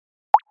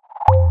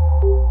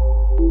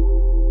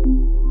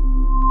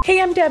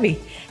Hey, I'm Debbie,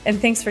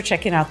 and thanks for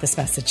checking out this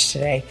message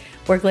today.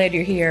 We're glad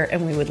you're here,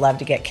 and we would love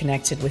to get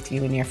connected with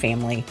you and your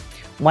family.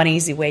 One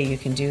easy way you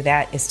can do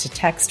that is to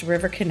text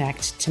River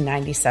Connect to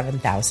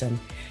 97,000.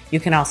 You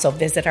can also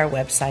visit our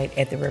website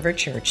at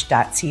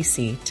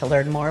theriverchurch.cc to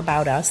learn more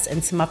about us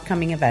and some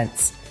upcoming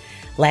events.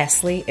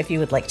 Lastly, if you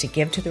would like to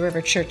give to the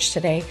River Church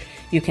today,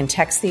 you can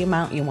text the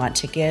amount you want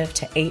to give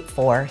to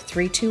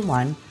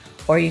 84321,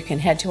 or you can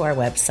head to our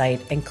website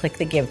and click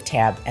the Give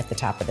tab at the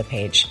top of the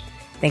page.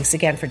 Thanks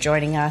again for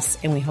joining us,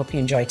 and we hope you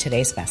enjoy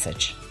today's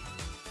message.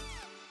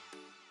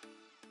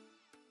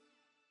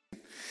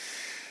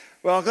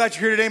 Well, I'm glad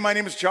you're here today. My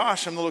name is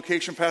Josh. I'm the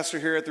location pastor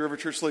here at the River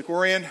Church Lake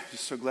Orion.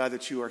 Just so glad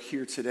that you are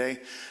here today.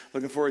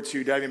 Looking forward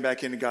to diving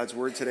back into God's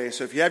Word today.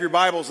 So if you have your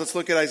Bibles, let's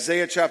look at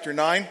Isaiah chapter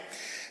 9.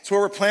 It's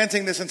where we're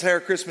planting this entire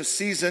Christmas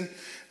season.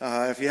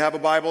 If you have a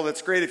Bible,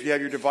 that's great. If you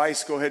have your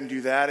device, go ahead and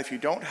do that. If you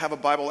don't have a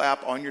Bible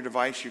app on your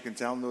device, you can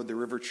download the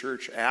River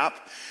Church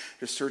app.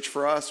 Just search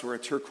for us. We're a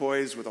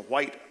turquoise with a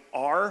white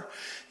R.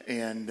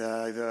 And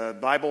the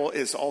Bible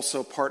is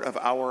also part of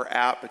our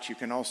app, but you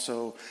can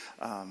also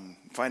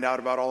find out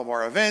about all of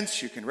our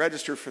events. You can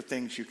register for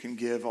things. You can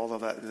give. All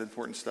of that the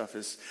important stuff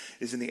is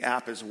in the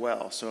app as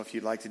well. So if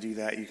you'd like to do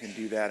that, you can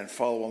do that and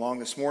follow along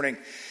this morning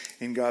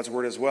in God's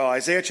Word as well.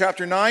 Isaiah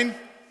chapter 9.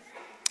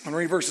 I'm going to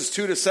read verses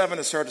 2 to 7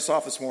 to start us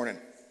off this morning.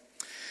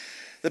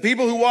 The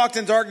people who walked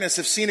in darkness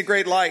have seen a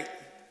great light.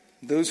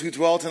 Those who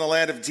dwelt in a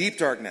land of deep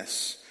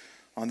darkness,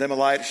 on them a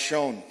light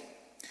shone.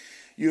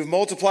 You have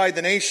multiplied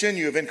the nation,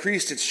 you have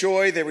increased its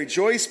joy. They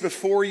rejoice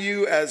before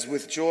you as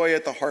with joy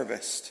at the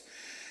harvest,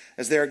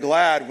 as they are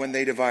glad when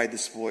they divide the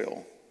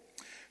spoil.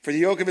 For the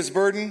yoke of his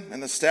burden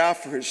and the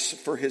staff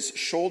for his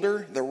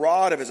shoulder, the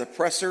rod of his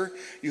oppressor,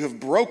 you have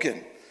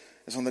broken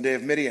as on the day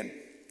of Midian.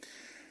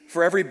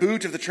 For every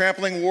boot of the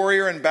trampling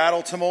warrior in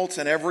battle tumult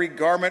and every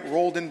garment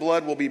rolled in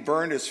blood will be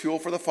burned as fuel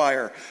for the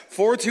fire.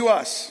 For to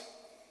us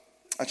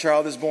a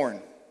child is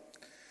born,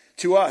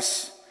 to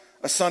us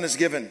a son is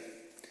given,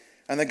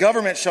 and the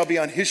government shall be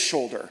on his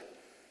shoulder,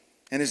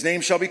 and his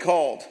name shall be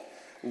called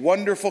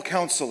Wonderful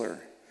Counselor,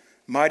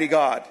 Mighty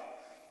God,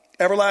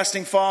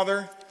 Everlasting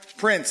Father,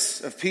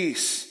 Prince of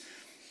Peace.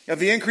 Of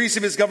the increase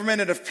of his government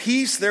and of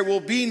peace there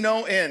will be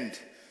no end.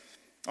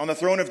 On the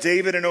throne of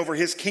David and over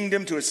his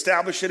kingdom, to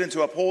establish it and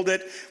to uphold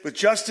it with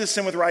justice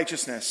and with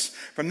righteousness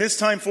from this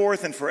time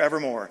forth and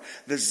forevermore.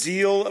 The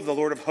zeal of the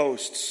Lord of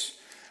hosts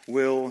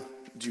will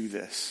do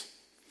this.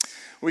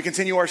 We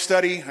continue our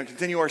study,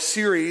 continue our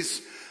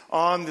series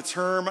on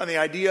the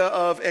idea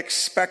of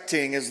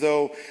expecting, as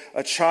though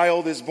a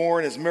child is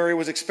born, as Mary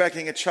was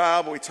expecting a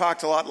child. But we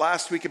talked a lot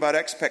last week about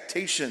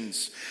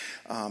expectations,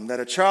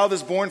 that a child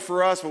is born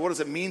for us, but what does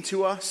it mean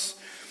to us?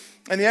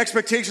 And the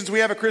expectations we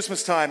have at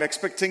Christmas time,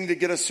 expecting to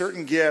get a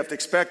certain gift,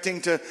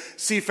 expecting to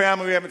see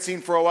family we haven't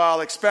seen for a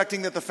while,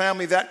 expecting that the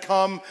family that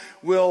come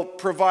will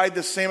provide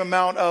the same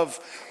amount of,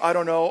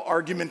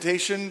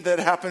 argumentation that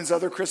happens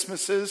other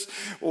Christmases,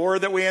 or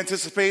that we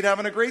anticipate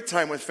having a great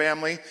time with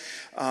family,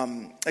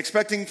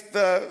 expecting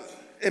the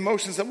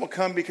emotions that will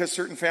come because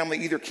certain family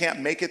either can't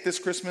make it this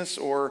Christmas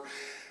or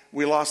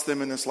we lost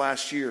them in this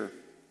last year.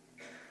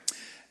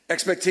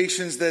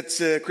 Expectations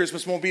that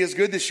Christmas won't be as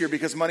good this year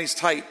because money's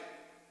tight.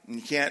 And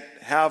you can't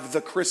have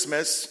the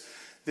Christmas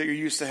that you're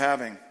used to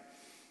having.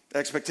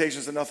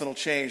 Expectations that nothing will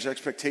change.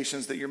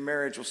 Expectations that your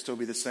marriage will still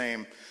be the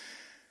same.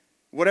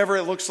 Whatever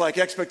it looks like,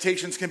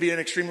 expectations can be an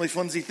extremely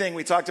flimsy thing.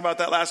 We talked about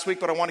that last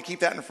week, but I want to keep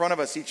that in front of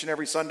us each and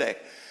every Sunday.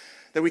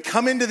 That we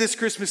come into this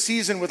Christmas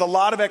season with a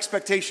lot of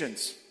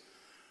expectations.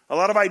 A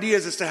lot of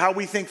ideas as to how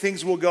we think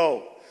things will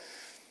go.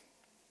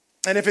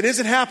 And if it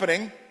isn't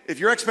happening, if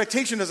your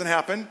expectation doesn't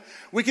happen,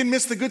 we can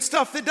miss the good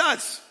stuff that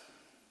does.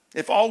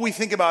 If all we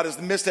think about is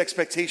the missed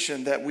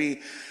expectation that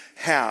we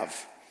have.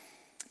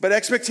 But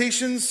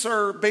expectations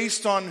are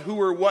based on who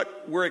or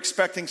what we're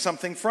expecting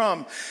something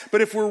from.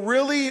 But if we're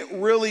really,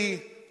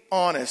 really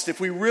honest, if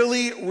we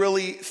really,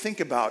 really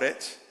think about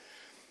it,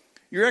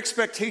 your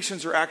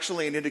expectations are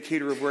actually an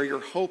indicator of where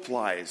your hope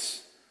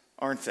lies,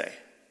 aren't they?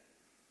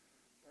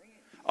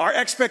 Our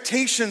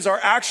expectations are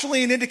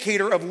actually an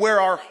indicator of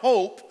where our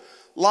hope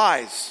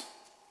lies.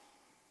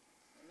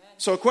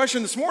 So a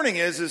question this morning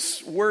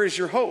is where is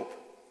your hope?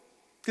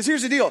 Because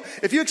here's the deal.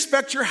 If you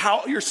expect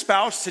your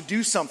spouse to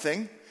do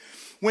something,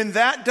 when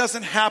that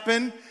doesn't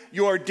happen,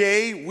 your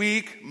day,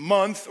 week,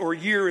 month, or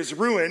year is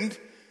ruined.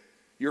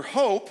 Your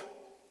hope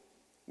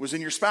was in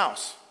your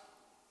spouse.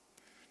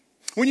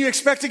 When you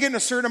expect to get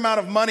a certain amount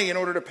of money in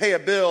order to pay a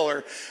bill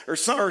or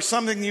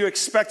something you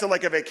expected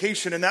like a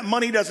vacation and that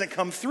money doesn't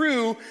come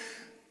through,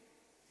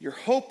 your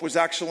hope was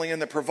actually in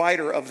the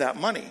provider of that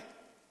money.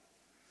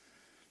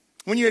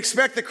 When you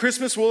expect that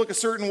Christmas will look a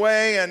certain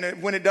way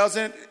and when it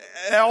doesn't,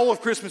 all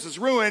of Christmas is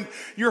ruined,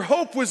 your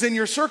hope was in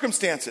your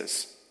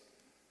circumstances.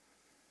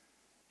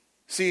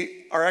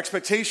 See, our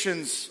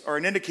expectations are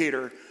an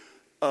indicator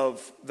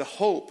of the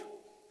hope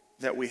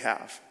that we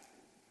have.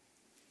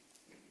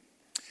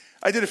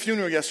 I did a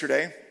funeral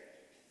yesterday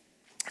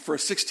for a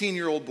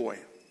 16-year-old boy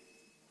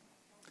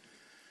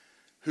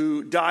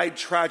who died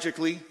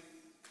tragically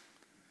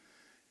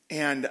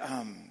And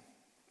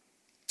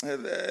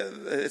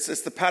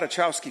it's the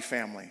Patachowski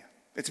family.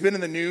 It's been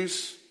in the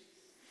news.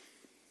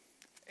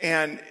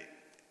 And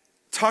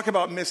talk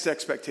about missed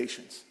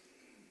expectations.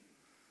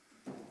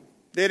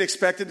 They had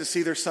expected to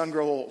see their son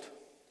grow old.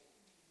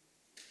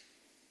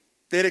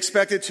 They had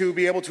expected to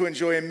be able to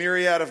enjoy a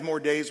myriad of more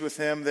days with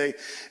him. They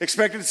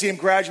expected to see him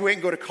graduate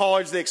and go to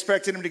college. They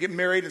expected him to get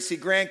married and see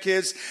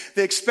grandkids.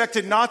 They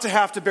expected not to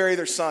have to bury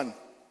their son.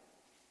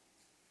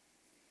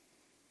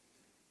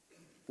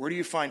 Where do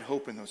you find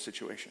hope in those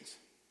situations?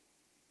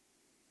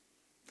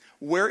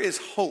 Where is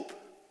hope?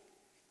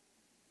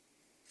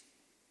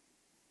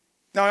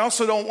 Now, I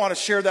also don't want to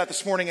share that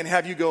this morning and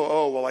have you go,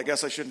 oh, well, I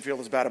guess I shouldn't feel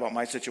as bad about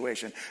my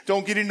situation.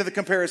 Don't get into the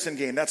comparison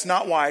game. That's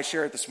not why I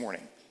share it this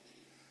morning.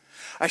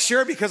 I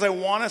share it because I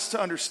want us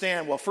to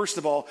understand, well, first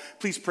of all,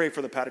 please pray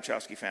for the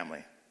Patachowski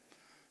family.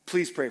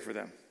 Please pray for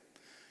them.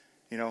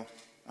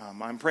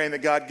 I'm praying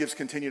that God gives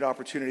continued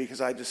opportunity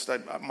because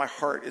my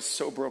heart is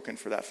so broken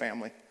for that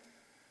family.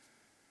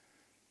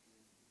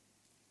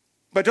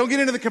 But don't get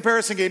into the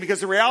comparison game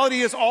because the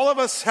reality is all of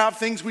us have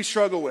things we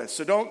struggle with.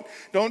 So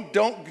don't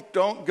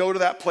go to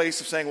that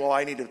place of saying, well,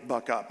 I need to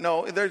buck up.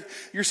 No,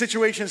 your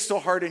situation is still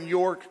hard in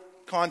your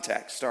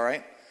context, all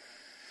right?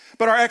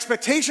 But our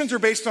expectations are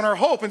based on our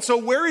hope. And so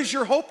where is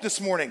your hope this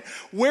morning?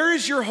 Where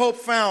is your hope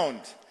found?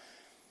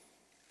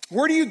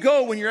 Where do you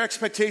go when your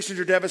expectations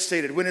are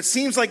devastated? When it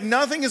seems like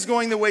nothing is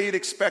going the way you'd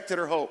expected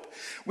or hoped?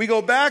 We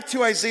go back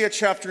to Isaiah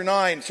chapter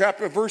 9,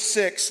 verse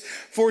 6.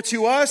 For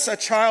to us a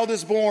child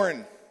is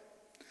born.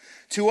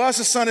 To us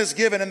a son is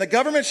given, and the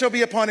government shall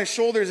be upon his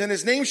shoulders, and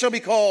his name shall be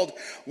called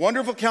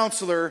Wonderful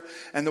Counselor,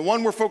 and the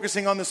one we're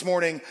focusing on this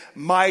morning,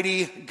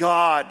 Mighty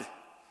God,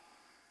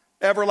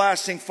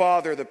 Everlasting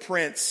Father, the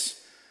Prince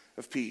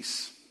of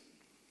Peace.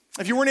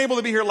 If you weren't able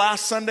to be here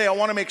last Sunday, I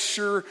want to make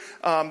sure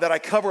that I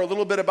cover a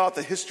little bit about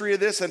the history of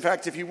this. In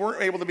fact, if you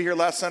weren't able to be here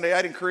last Sunday,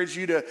 I'd encourage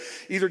you to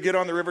either get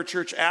on the River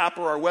Church app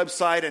or our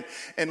website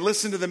and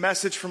listen to the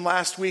message from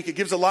last week. It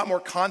gives a lot more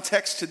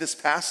context to this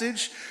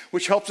passage,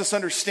 which helps us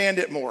understand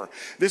it more.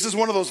 This is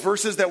one of those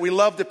verses that we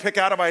love to pick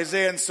out of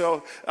Isaiah,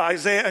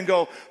 and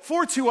go,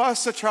 for to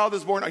us a child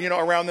is born,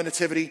 around the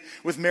nativity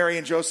with Mary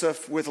and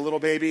Joseph with a little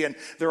baby, and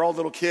they're all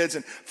little kids,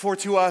 and for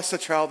to us a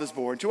child is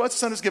born. To us a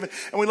son is given,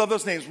 and we love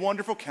those names,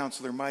 Wonderful Counselor,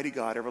 Mighty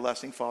God,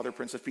 Everlasting Father,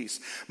 Prince of Peace.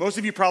 Most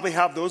of you probably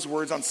have those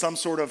words on some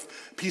sort of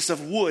piece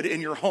of wood in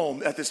your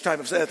home at this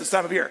time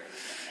of year,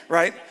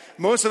 right?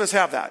 Most of us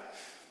have that.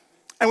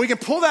 And we can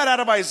pull that out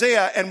of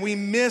Isaiah and we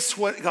miss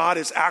what God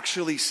is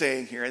actually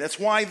saying here. And that's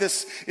why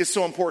this is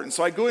so important.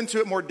 So I go into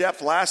it more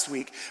depth last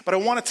week, but I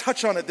want to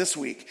touch on it this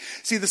week.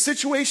 See, the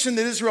situation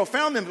that Israel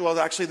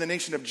actually the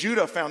nation of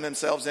Judah found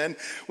themselves in,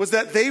 was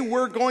that they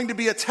were going to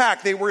be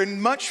attacked. They were in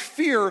much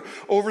fear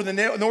over the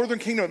northern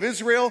kingdom of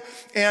Israel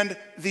and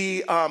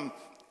the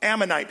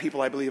Ammonite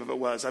people, I believe it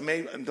was.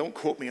 Don't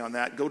quote me on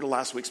that. Go to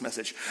last week's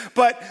message.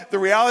 But the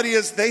reality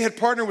is they had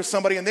partnered with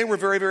somebody and they were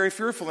very, very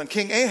fearful. And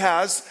King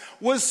Ahaz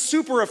was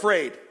super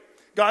afraid.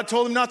 God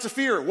told him not to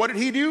fear. What did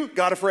he do?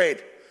 Got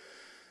afraid.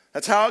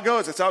 That's how it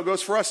goes. That's how it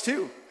goes for us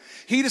too.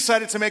 He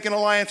decided to make an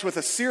alliance with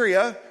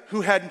Assyria,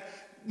 who had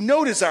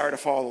no desire to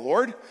follow the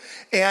Lord.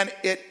 And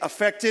it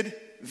affected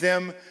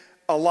them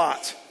a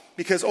lot.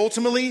 Because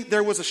ultimately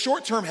there was a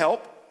short-term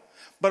help,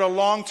 but a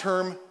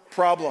long-term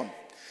problem.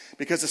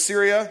 Because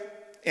Assyria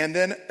and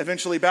then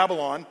eventually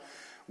Babylon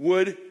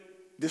would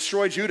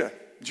destroy Judah.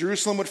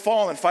 Jerusalem would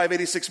fall in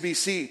 586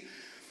 BC.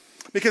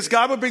 Because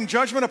God would bring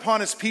judgment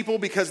upon his people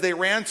because they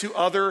ran to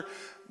other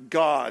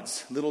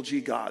gods, little g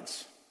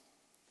gods.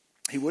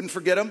 He wouldn't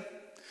forget them.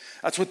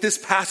 That's what this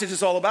passage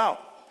is all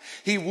about.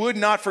 He would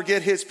not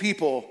forget his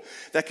people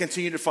that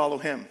continue to follow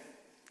him.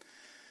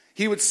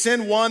 He would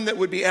send one that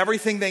would be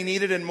everything they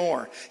needed and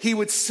more. He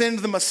would send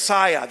the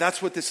Messiah.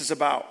 That's what this is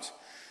about.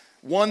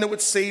 One that would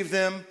save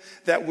them,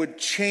 that would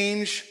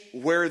change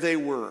where they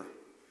were.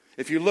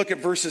 If you look at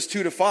verses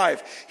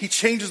 2-5, he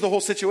changes the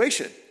whole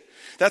situation.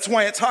 That's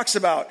why it talks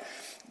about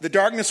the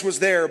darkness was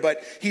there,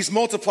 but he's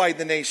multiplied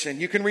the nation.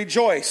 You can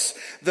rejoice.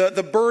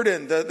 The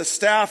burden, the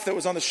staff that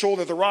was on the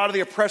shoulder, the rod of the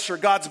oppressor,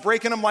 God's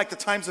breaking them like the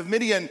times of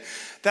Midian.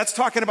 That's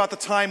talking about the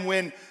time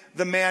when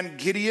the man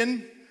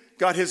Gideon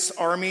got his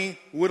army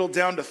whittled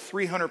down to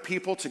 300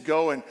 people to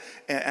go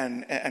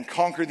and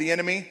conquer the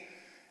enemy.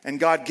 And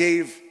God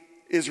gave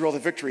Israel the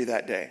victory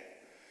that day.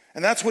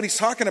 And that's what he's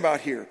talking about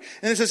here.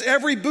 And it says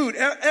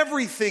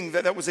everything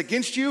that was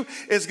against you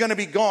is going to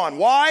be gone.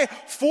 Why?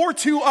 For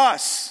to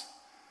us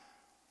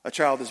a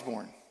child is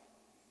born.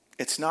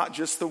 It's not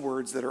just the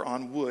words that are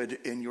on wood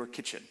in your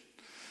kitchen.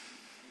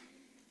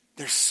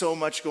 There's so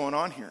much going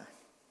on here.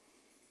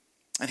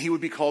 And he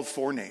would be called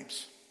 4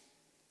 names.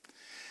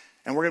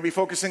 And we're going to be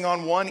focusing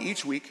on one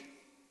each week.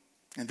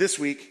 And this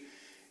week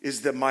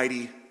is the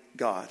Mighty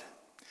God.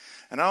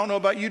 And I don't know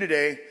about you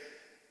today,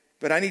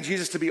 but I need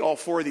Jesus to be all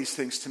 4 of these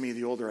things to me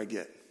the older I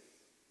get.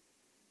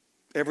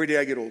 Every day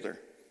I get older.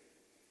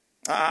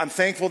 I'm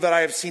thankful that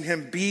I have seen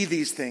him be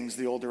these things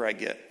the older I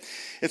get.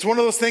 It's one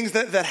of those things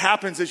that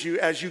happens as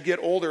you get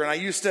older. And I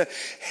used to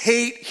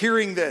hate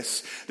hearing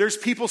this. There's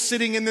people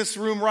sitting in this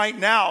room right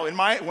now when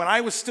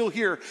I was still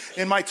here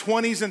in my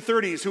 20s and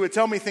 30s who would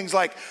tell me things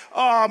like,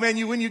 oh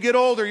man, when you get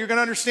older, you're going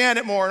to understand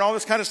it more and all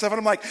this kind of stuff. And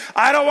I'm like,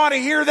 I don't want to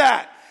hear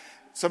that.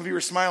 Some of you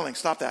are smiling.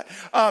 Stop that.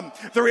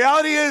 The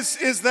reality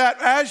is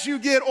that as you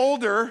get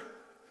older,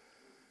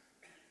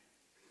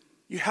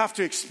 you have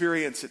to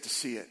experience it to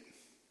see it.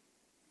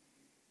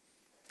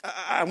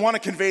 I want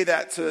to convey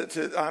that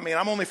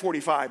I'm only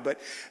 45, but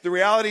the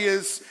reality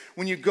is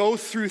when you go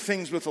through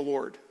things with the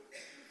Lord,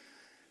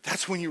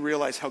 that's when you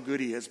realize how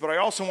good he is. But I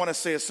also want to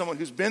say, as someone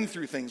who's been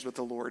through things with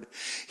the Lord,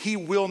 he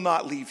will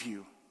not leave you.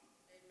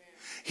 Amen.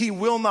 He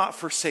will not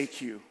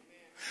forsake you. Amen.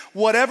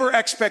 Whatever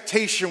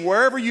expectation,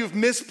 wherever you've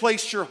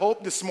misplaced your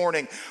hope this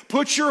morning,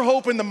 put your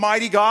hope in the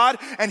mighty God,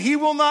 and he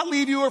will not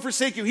leave you or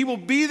forsake you. He will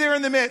be there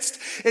in the midst.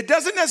 It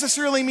doesn't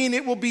necessarily mean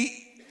it will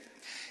be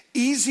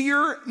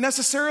easier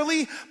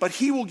necessarily, but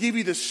he will give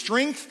you the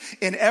strength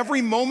in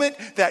every moment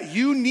that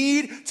you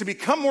need to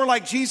become more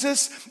like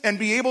Jesus and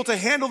be able to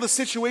handle the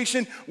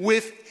situation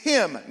with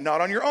him, not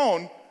on your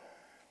own,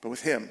 but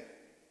with him.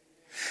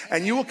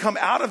 And you will come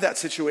out of that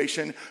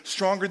situation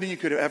stronger than you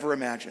could have ever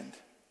imagined.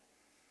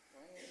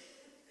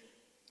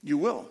 You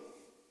will.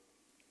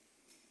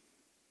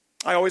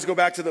 I always go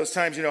back to those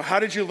times, how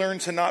did you learn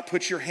to not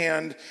put your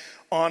hand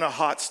on a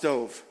hot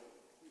stove?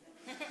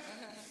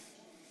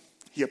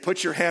 You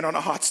put your hand on a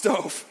hot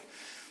stove.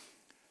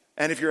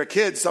 And if you're a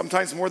kid,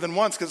 sometimes more than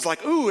once, because it's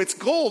like, ooh, it's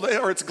gold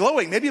or it's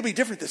glowing. Maybe it'll be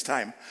different this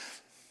time.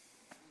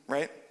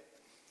 Right?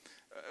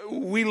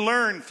 We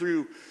learn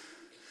through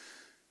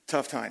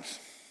tough times.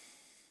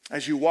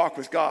 As you walk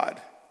with God,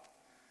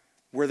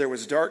 where there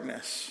was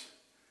darkness,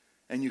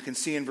 and you can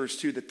see in verse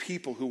 2, the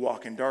people who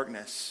walk in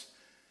darkness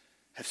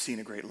have seen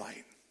a great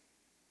light.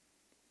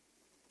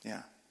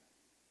 Yeah.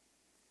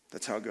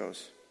 That's how it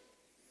goes.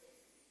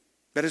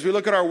 But as we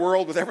look at our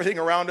world with everything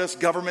around us,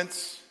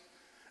 governments,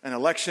 an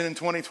election in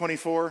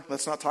 2024,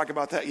 let's not talk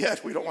about that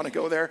yet. We don't want to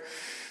go there.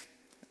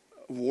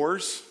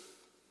 Wars,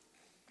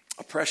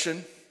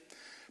 oppression,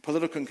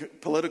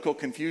 political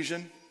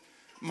confusion,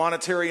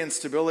 monetary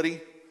instability,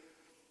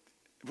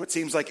 what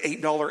seems like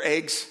 $8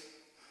 eggs.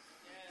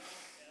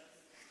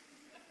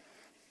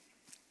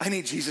 I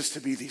need Jesus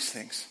to be these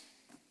things.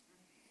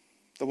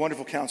 The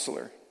wonderful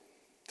counselor,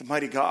 the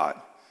mighty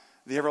God,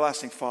 the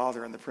everlasting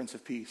Father, and the Prince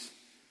of Peace.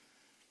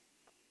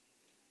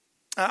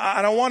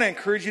 And I want to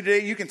encourage you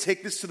today, you can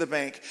take this to the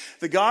bank.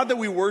 The God that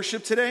we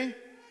worship today,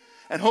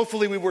 and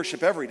hopefully we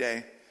worship every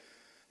day,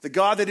 the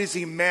God that is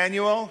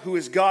Emmanuel, who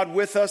is God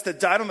with us,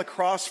 that died on the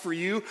cross for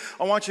you,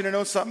 I want you to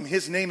know something.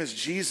 His name is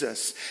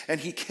Jesus,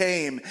 and he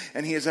came,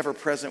 and he is ever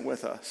present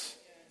with us.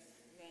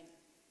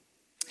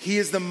 He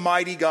is the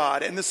mighty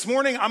God. And this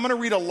morning, I'm going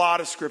to read a lot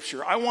of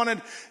scripture. I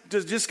wanted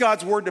just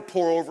God's word to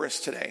pour over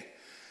us today.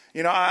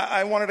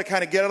 I wanted to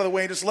kind of get out of the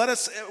way and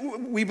just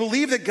we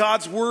believe that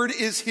God's word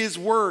is his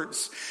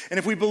words. And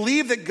if we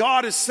believe that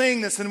God is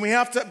saying this, then we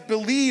have to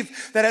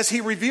believe that as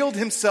he revealed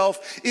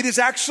himself, it is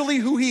actually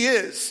who he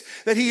is,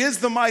 that he is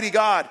the mighty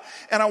God.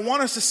 And I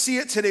want us to see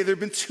it today. There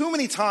have been too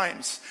many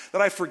times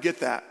that I forget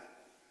that.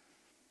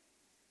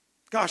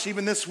 Gosh,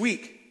 even this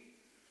week.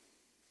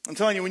 I'm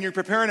telling you, when you're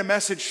preparing a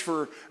message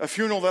for a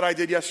funeral that I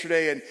did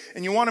yesterday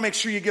and you want to make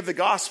sure you give the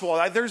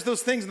gospel, there's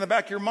those things in the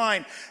back of your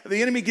mind.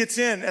 The enemy gets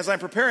in as I'm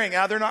preparing.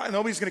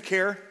 Nobody's going to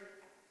care.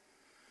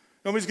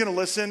 Nobody's going to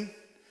listen.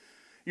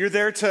 You're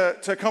there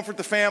to comfort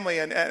the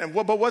family.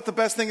 But what the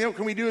best thing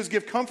can we do is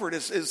give comfort,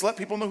 is let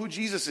people know who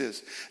Jesus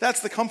is. That's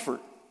the comfort.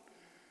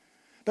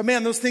 But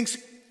man, those things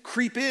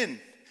creep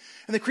in.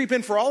 And they creep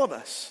in for all of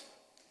us.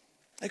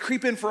 They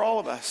creep in for all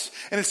of us.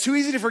 And it's too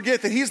easy to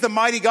forget that he's the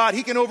mighty God.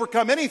 He can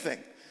overcome anything.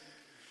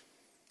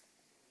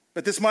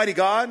 But this mighty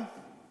God,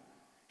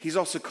 he's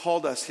also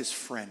called us his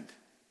friend.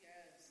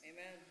 Yes,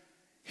 amen.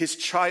 His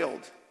child,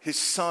 his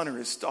son or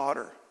his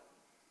daughter.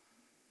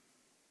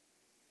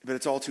 But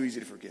it's all too easy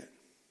to forget.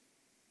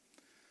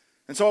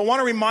 And so I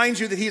want to remind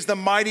you that he's the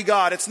mighty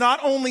God. It's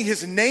not only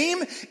his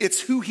name, it's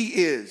who he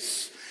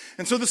is.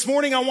 And so this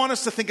morning I want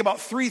us to think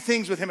about three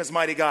things with him as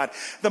mighty God.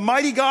 The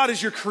mighty God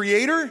is your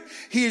creator,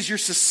 he is your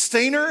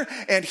sustainer,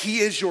 and he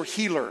is your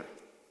healer.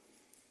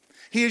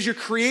 He is your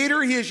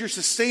creator, he is your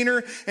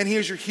sustainer, and he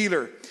is your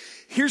healer.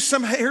 Here's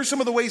some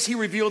of the ways he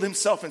revealed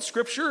himself in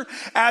scripture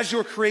as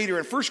your creator.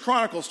 In 1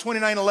 Chronicles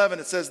 29:11,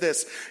 it says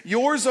this: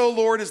 "Yours, O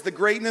Lord, is the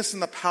greatness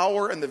and the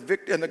power and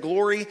the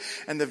glory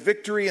and the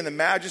victory and the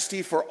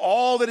majesty, for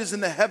all that is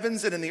in the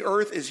heavens and in the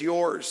earth is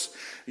yours.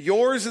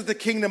 Yours is the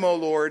kingdom, O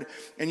Lord,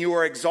 and you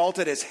are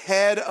exalted as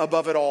head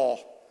above it all."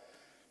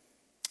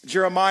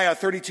 Jeremiah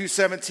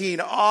 32:17,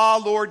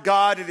 "Ah, Lord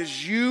God, it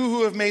is you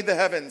who have made the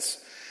heavens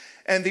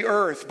and the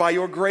earth by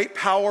your great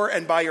power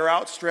and by your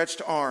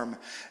outstretched arm.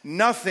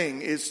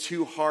 Nothing is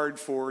too hard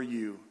for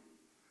you."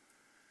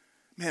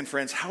 Man,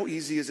 friends, how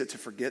easy is it to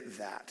forget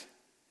that?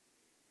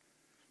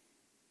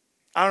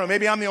 I don't know,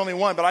 maybe I'm the only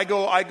one, but I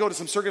go to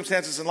some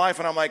circumstances in life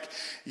and I'm like,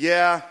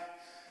 yeah,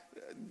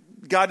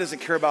 God doesn't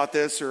care about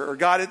this, or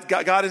God isn't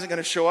going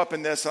to show up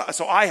in this,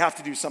 so I have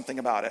to do something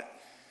about it.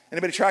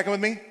 Anybody tracking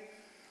with me?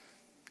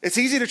 It's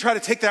easy to try to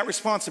take that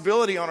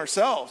responsibility on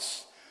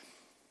ourselves.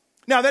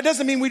 Now, that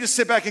doesn't mean we just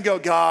sit back and go,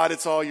 God,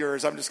 it's all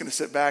yours. I'm just going to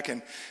sit back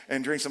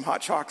and drink some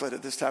hot chocolate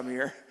at this time of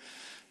year.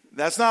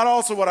 That's not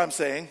also what I'm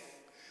saying.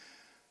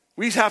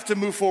 We have to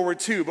move forward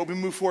too, but we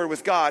move forward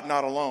with God,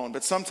 not alone.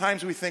 But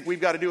sometimes we think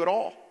we've got to do it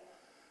all,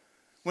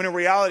 when in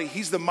reality,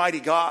 he's the mighty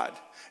God.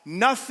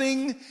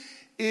 Nothing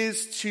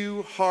is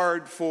too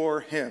hard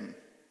for him.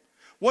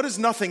 What does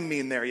nothing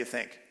mean there, you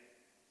think?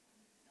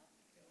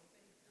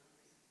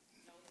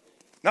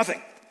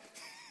 Nothing.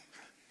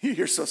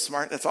 You're so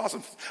smart. That's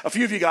awesome. A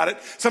few of you got it.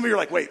 Some of you are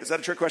like, wait, is that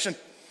a trick question?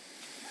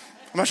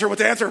 I'm not sure what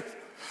to answer.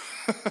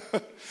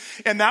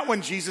 And that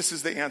one, Jesus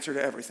is the answer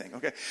to everything,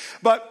 okay?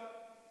 But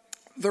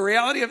the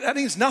reality of that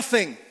means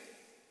nothing.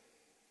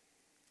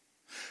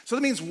 So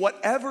that means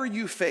whatever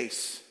you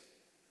face,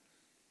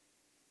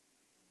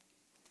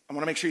 I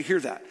want to make sure you hear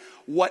that.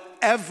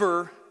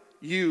 Whatever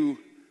you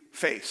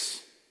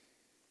face,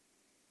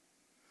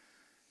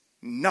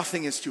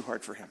 nothing is too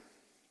hard for him.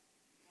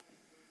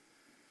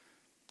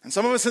 And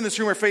some of us in this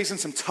room are facing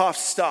some tough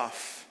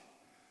stuff.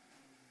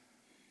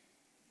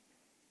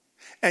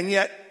 And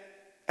yet,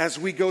 as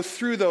we go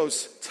through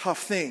those tough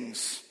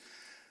things,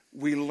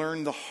 we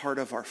learn the heart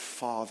of our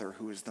Father,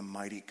 who is the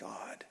mighty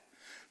God,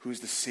 who is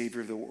the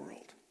Savior of the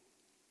world.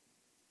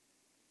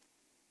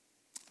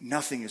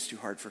 Nothing is too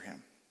hard for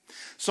him.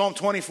 Psalm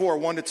 24,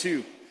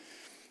 1-2.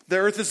 The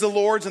earth is the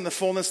Lord's and the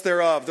fullness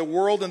thereof, the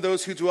world and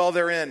those who dwell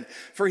therein.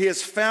 For he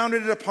has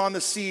founded it upon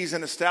the seas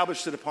and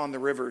established it upon the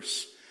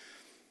rivers.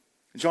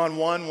 John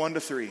 1,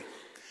 1-3.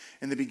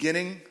 In the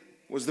beginning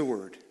was the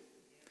Word.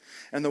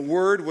 And the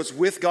Word was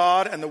with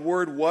God, and the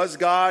Word was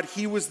God.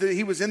 He was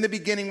in the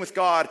beginning with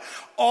God.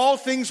 All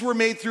things were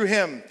made through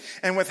him,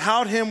 and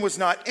without him was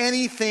not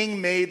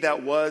anything made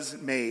that was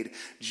made.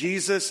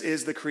 Jesus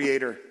is the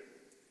creator.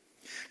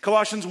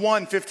 Colossians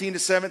 1,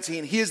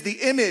 15-17. He is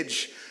the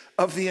image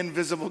of the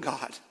invisible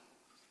God,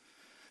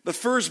 the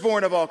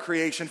firstborn of all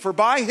creation. For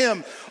by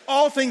him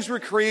all things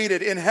were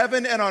created in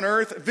heaven and on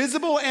earth,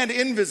 visible and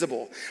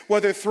invisible,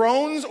 whether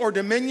thrones or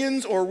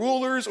dominions or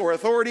rulers or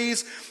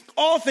authorities.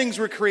 All things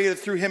were created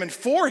through him and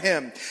for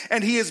him.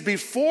 And he is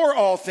before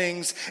all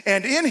things,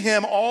 and in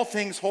him all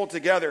things hold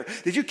together.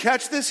 Did you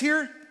catch this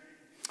here?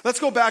 Let's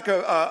go back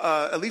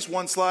at least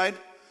one slide,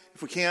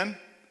 if we can.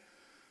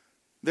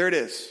 There it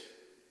is.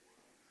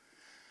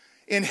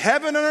 In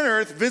heaven and on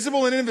earth,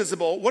 visible and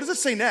invisible. What does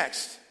it say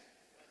next?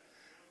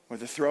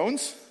 Whether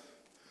thrones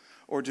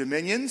or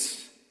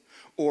dominions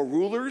or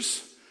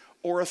rulers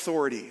or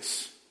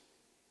authorities.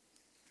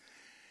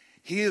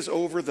 He is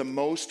over the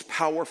most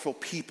powerful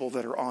people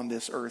that are on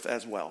this earth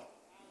as well.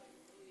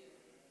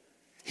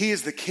 He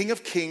is the King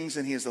of Kings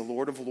and he is the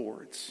Lord of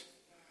Lords.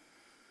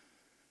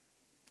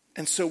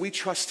 And so we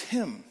trust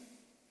him.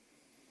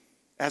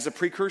 As a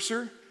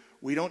precursor,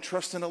 we don't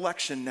trust an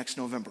election next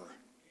November.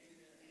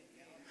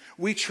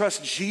 We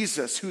trust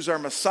Jesus, who's our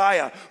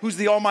Messiah, who's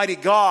the Almighty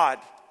God.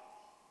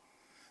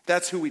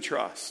 That's who we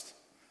trust.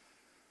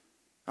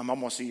 I'm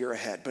almost a year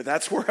ahead, but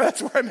that's where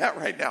I'm at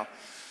right now.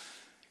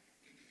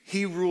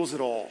 He rules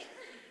it all.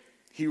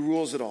 He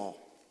rules it all.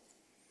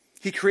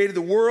 He created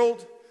the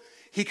world.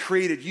 He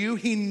created you.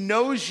 He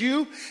knows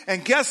you.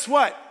 And guess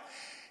what?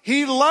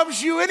 He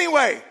loves you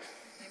anyway.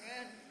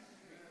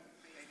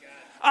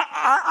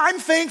 I'm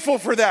thankful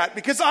for that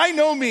because I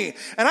know me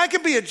and I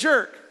can be a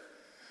jerk.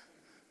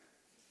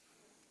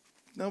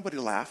 Nobody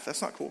laugh.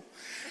 That's not cool.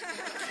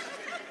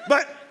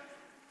 But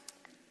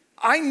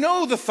I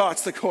know the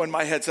thoughts that go in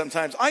my head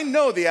sometimes. I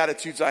know the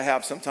attitudes I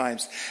have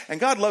sometimes. And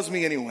God loves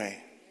me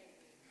anyway.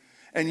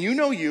 And you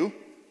know you.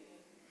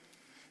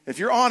 If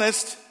you're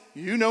honest,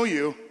 you know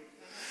you.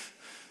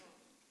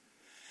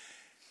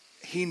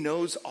 He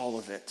knows all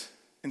of it.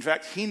 In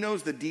fact, he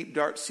knows the deep,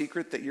 dark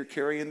secret that you're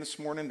carrying this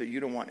morning that you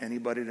don't want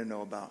anybody to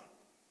know about.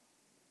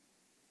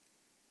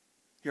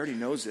 He already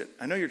knows it.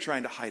 I know you're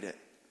trying to hide it,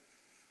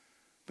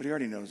 but he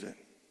already knows it.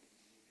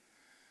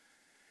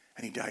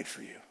 And he died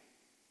for you.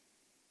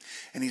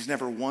 And he's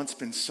never once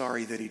been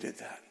sorry that he did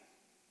that.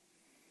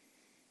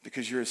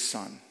 Because you're his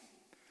son.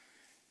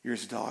 You're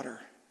his daughter.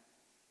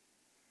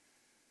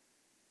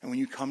 And when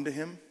you come to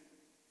him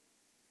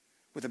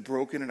with a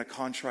broken and a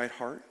contrite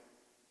heart,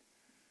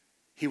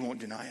 he won't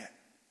deny it.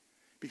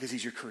 Because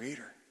he's your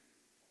creator.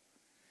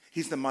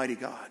 He's the mighty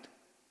God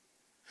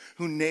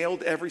who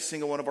nailed every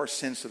single one of our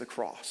sins to the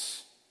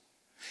cross.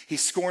 He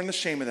scorned the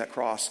shame of that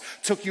cross,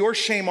 took your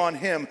shame on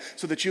him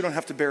so that you don't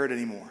have to bear it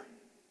anymore.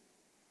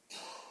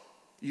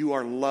 You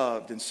are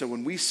loved. And so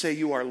when we say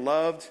you are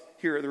loved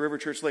here at the River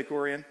Church Lake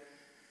Orion,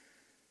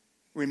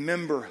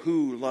 remember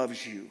who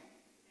loves you.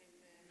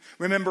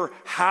 Remember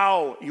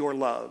how you're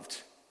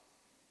loved.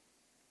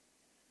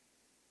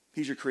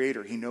 He's your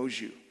creator. He knows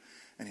you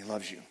and he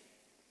loves you.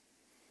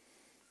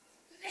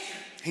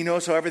 He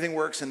knows how everything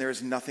works and there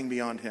is nothing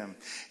beyond him.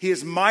 He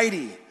is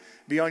mighty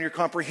Beyond your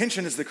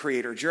comprehension is the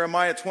Creator.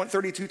 Jeremiah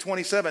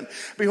 32:27.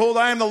 Behold,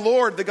 I am the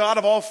Lord, the God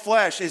of all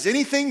flesh. Is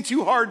anything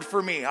too hard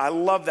for me? I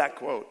love that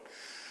quote.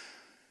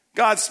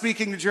 God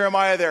speaking to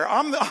Jeremiah there.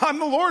 I'm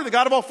the Lord, the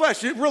God of all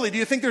flesh. Really, do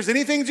you think there's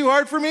anything too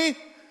hard for me?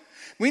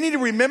 We need to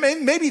remember,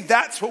 maybe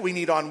that's what we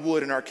need on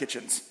wood in our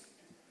kitchens.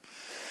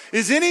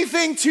 Is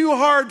anything too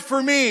hard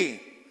for me?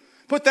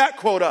 Put that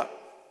quote up.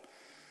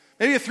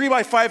 Maybe a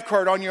 3x5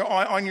 card on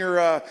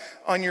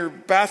your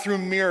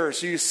bathroom mirror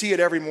so you see it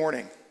every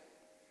morning.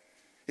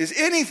 Is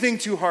anything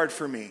too hard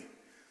for me?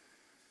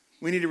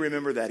 We need to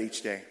remember that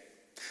each day.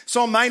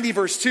 Psalm 90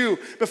 verse 2,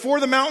 before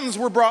the mountains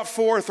were brought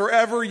forth, or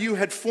ever you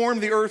had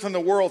formed the earth and the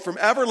world, from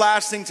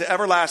everlasting to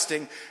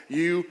everlasting,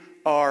 you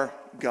are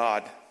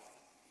God.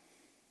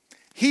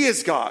 He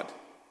is God.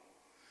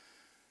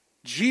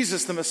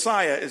 Jesus the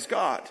Messiah is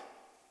God.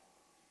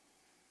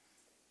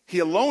 He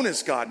alone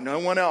is God, no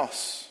one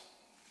else.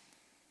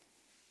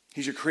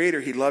 He's your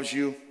creator, he loves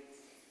you,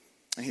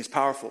 and he's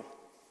powerful.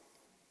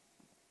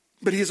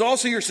 But he's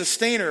also your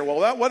sustainer.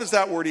 Well, what does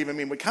that word even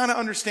mean? We kind of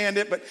understand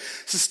it, but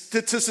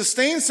to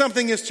sustain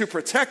something is to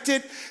protect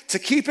it, to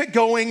keep it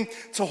going,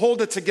 to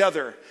hold it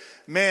together.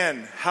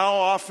 Man, how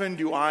often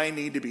do I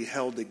need to be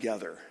held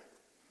together?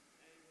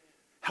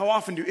 How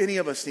often do any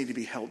of us need to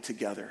be held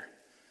together?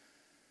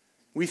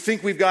 We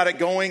think we've got it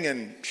going,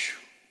 and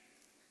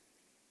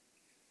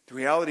the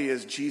reality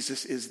is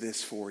Jesus is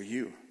this for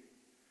you.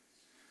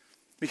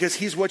 Because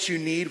he's what you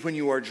need when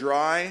you are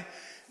dry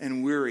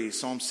and weary.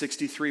 Psalm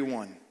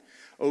 63:1.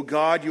 O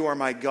God, you are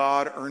my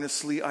God,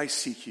 earnestly I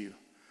seek you.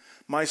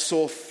 My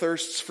soul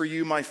thirsts for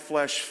you, my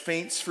flesh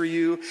faints for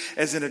you,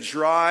 as in a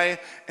dry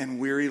and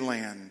weary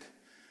land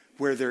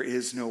where there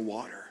is no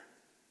water.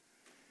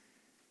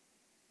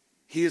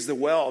 He is the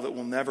well that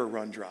will never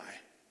run dry.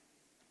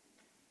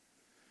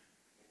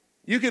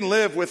 You can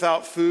live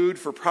without food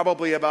for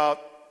probably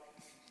about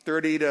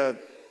 30 to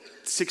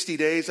 60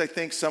 days, I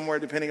think, somewhere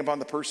depending upon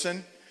the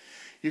person.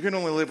 You can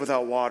only live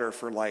without water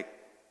for like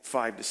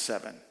 5 to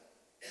 7.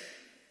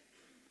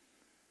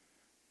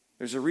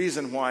 There's a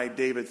reason why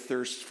David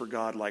thirsts for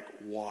God like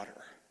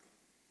water.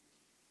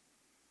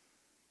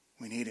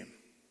 We need him.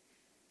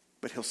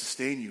 But he'll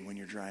sustain you when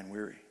you're dry and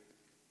weary.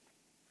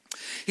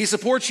 He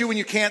supports you when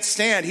you can't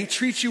stand. He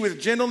treats you with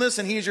gentleness,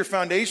 and he is your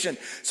foundation.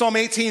 Psalm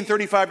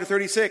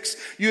 18:35-36.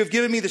 You have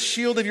given me the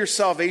shield of your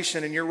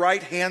salvation, and your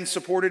right hand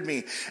supported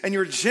me, and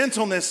your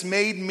gentleness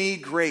made me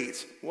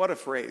great. What a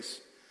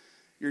phrase.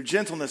 Your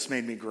gentleness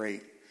made me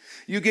great.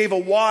 You gave a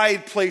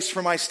wide place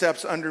for my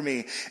steps under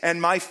me, and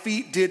my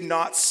feet did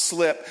not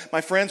slip. My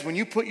friends, when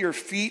you put your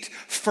feet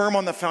firm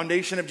on the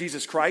foundation of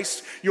Jesus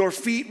Christ, your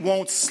feet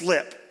won't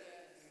slip.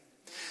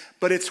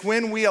 But it's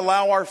when we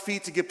allow our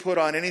feet to get put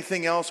on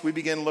anything else, we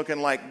begin looking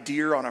like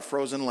deer on a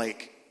frozen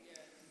lake.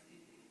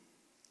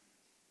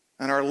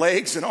 And our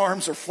legs and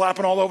arms are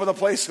flapping all over the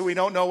place, so we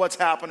don't know what's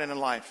happening in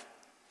life.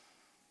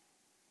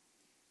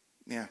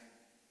 Yeah.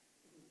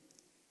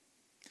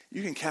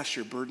 You can cast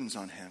your burdens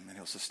on him, and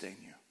he'll sustain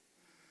you.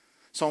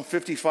 Psalm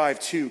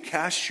 55:2,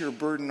 cast your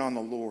burden on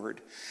the Lord,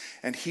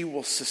 and he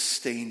will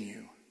sustain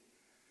you.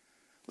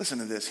 Listen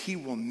to this. He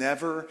will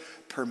never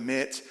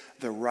permit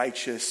the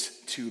righteous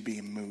to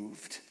be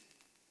moved.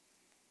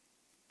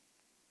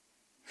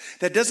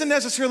 That doesn't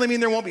necessarily mean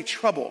there won't be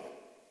trouble.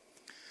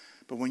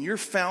 But when you're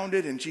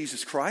founded in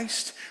Jesus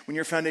Christ, when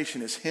your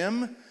foundation is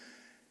him,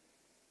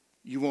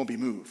 you won't be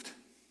moved.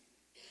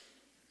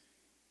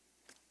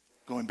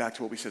 Going back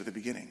to what we said at the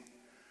beginning,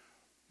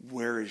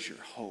 where is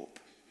your hope?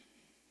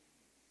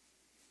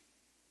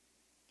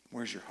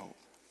 Where's your hope?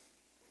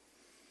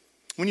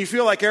 When you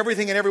feel like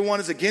everything and everyone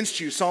is against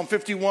you, Psalm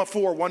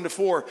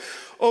 51:1-4.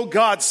 Oh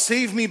God,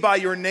 save me by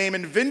your name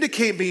and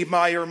vindicate me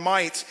by your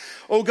might.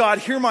 Oh God,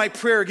 hear my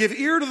prayer. Give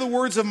ear to the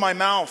words of my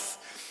mouth.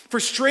 For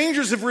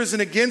strangers have risen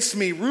against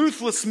me.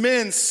 Ruthless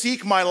men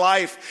seek my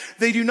life.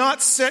 They do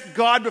not set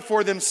God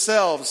before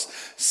themselves.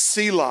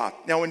 Selah.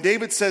 Now, when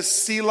David says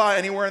Selah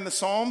anywhere in the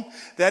psalm,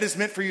 that is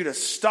meant for you to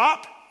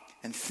stop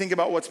and think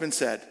about what's been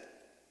said.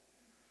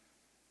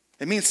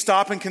 It means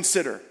stop and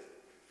consider.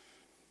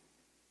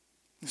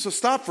 So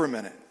stop for a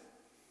minute.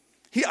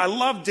 I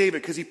love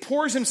David because he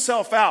pours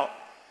himself out.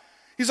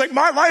 He's like,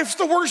 my life's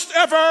the worst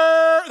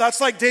ever. That's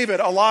like David,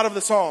 a lot of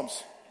the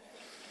Psalms.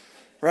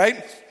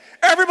 Right?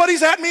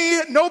 Everybody's at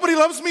me. Nobody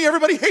loves me.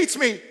 Everybody hates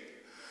me.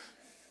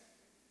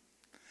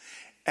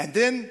 And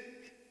then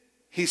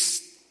he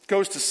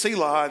goes to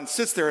Selah and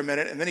sits there a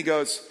minute. And then he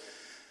goes,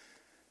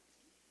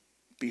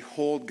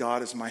 behold,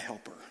 God is my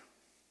helper.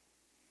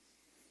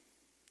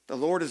 The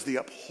Lord is the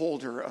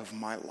upholder of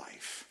my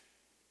life.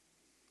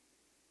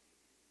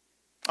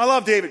 I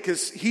love David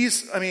because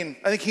I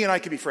think he and I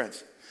could be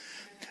friends.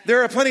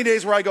 There are plenty of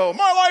days where I go,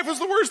 my life is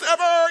the worst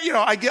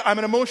ever. I'm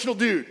an emotional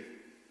dude.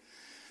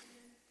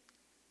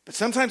 But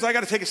sometimes I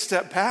got to take a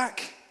step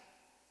back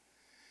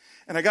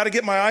and I got to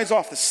get my eyes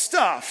off the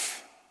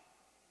stuff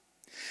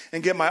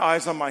and get my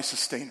eyes on my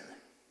sustainer.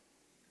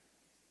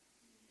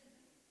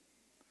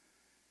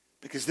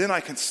 Because then I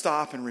can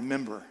stop and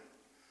remember,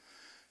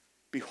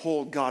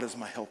 behold, God is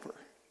my helper.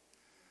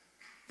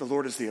 The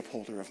Lord is the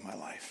upholder of my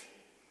life.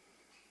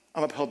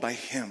 I'm upheld by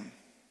him.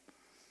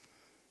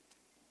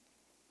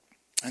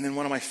 And then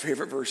one of my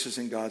favorite verses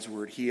in God's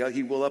word,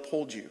 he will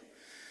uphold you.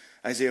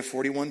 Isaiah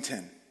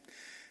 41:10.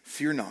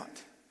 Fear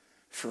not,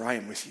 for I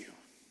am with you.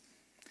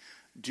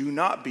 Do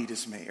not be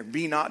dismayed, or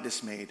be not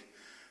dismayed,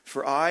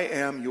 for I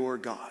am your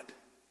God.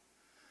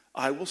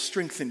 I will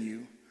strengthen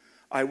you.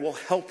 I will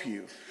help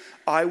you.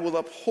 I will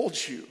uphold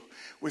you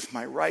with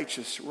my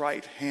righteous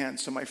right hand.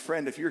 So my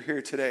friend, if you're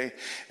here today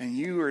and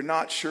you are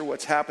not sure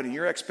what's happening,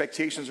 your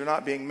expectations are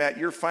not being met,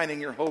 you're finding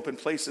your hope in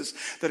places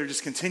that are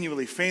just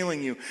continually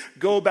failing you,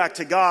 go back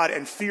to God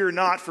and fear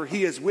not, for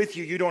he is with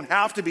you. You don't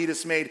have to be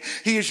dismayed.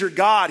 He is your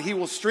God. He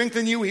will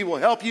strengthen you. He will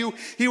help you.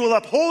 He will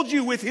uphold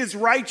you with his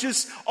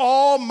righteous,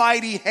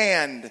 almighty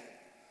hand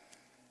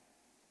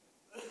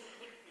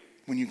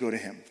when you go to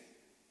him.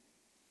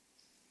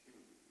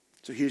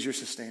 So he is your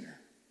sustainer.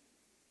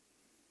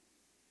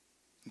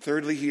 And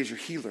thirdly, he is your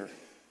healer.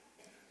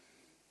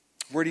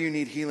 Where do you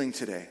need healing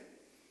today?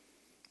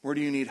 Where do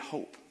you need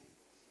hope?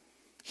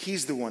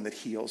 He's the one that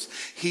heals.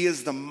 He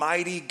is the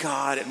mighty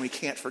God, and we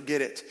can't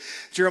forget it.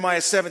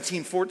 Jeremiah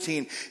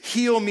 17:14,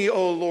 heal me,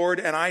 O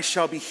Lord, and I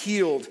shall be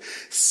healed.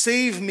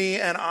 Save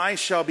me, and I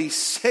shall be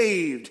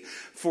saved,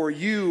 for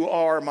you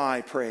are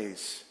my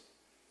praise.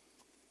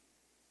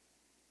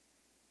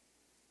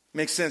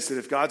 Makes sense that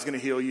if God's going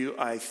to heal you,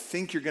 I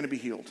think you're going to be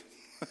healed.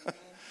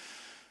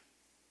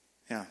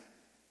 Yeah.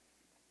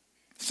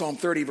 Psalm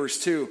 30,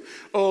 verse 2.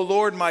 O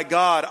Lord, my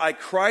God, I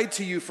cried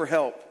to you for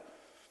help,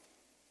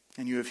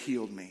 and you have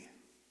healed me.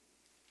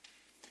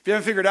 If you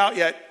haven't figured out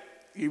yet,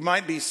 you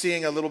might be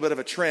seeing a little bit of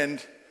a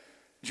trend.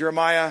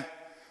 Jeremiah,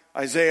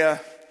 Isaiah,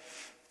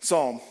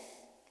 Psalm,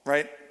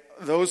 right?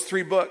 Those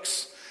three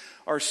books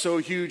are so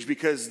huge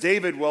because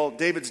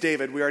David's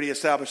David. We already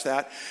established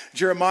that.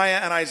 Jeremiah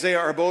and Isaiah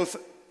are both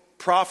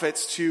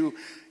prophets to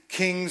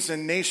kings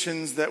and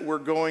nations that were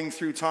going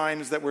through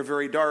times that were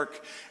very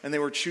dark, and they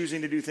were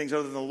choosing to do things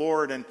other than the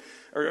Lord,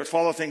 or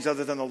follow things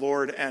other than the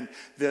Lord. And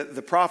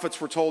the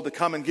prophets were told to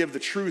come and give the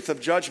truth of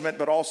judgment,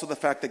 but also the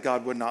fact that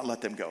God would not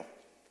let them go.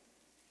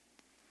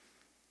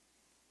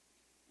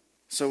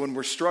 So when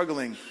we're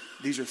struggling,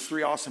 these are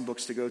three awesome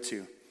books to go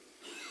to.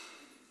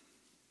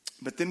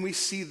 But then we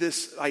see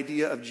this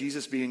idea of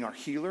Jesus being our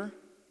healer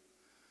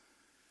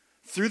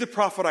through the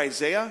prophet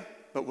Isaiah,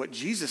 but what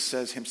Jesus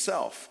says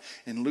himself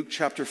in Luke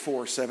chapter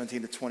 4,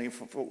 17 to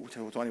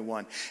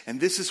 21. And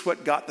this is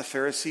what got the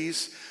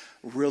Pharisees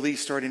really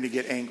starting to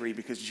get angry,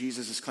 because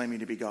Jesus is claiming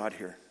to be God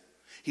here.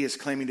 He is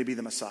claiming to be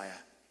the Messiah.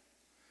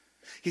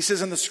 He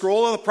says, and the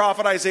scroll of the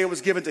prophet Isaiah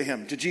was given to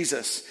him, to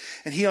Jesus.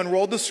 And he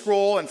unrolled the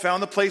scroll and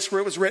found the place where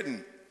it was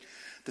written,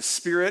 the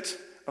Spirit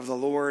of the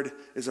Lord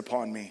is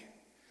upon me,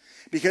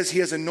 because he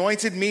has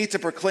anointed me to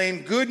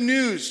proclaim good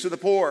news to the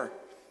poor.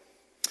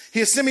 He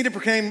has sent me to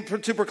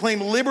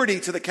proclaim liberty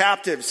to the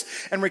captives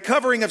and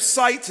recovering of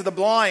sight to the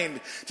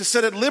blind, to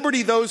set at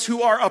liberty those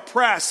who are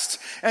oppressed,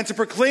 and to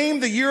proclaim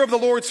the year of the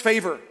Lord's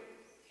favor.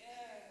 Yes.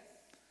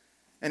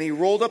 And he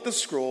rolled up the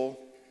scroll,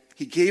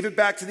 he gave it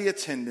back to the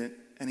attendant,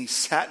 and he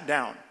sat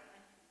down.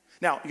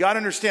 Now, you got to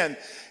understand,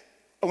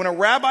 when a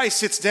rabbi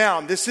sits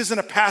down, this isn't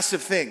a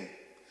passive thing.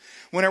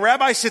 When a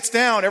rabbi sits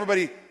down,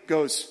 everybody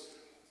goes,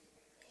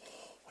 oh,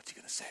 what's he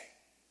going to say?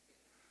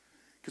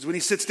 Because when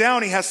he sits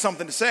down, he has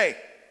something to say.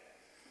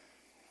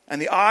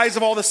 And the eyes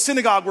of all the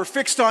synagogue were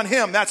fixed on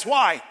him. That's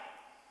why.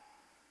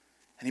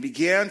 And he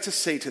began to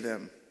say to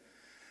them,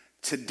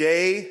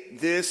 today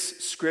this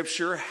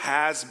scripture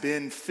has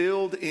been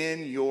filled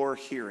in your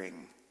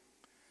hearing.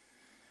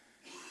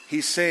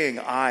 He's saying,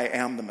 I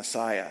am the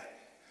Messiah.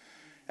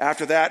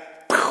 After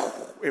that,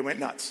 it went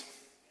nuts.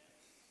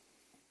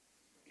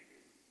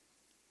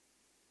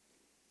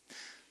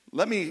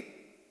 Let me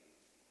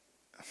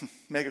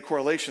make a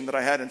correlation that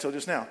I had until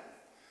just now.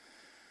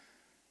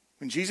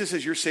 When Jesus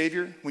is your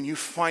Savior, when you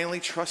finally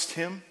trust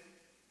him,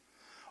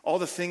 all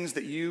the things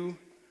that you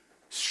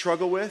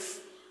struggle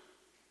with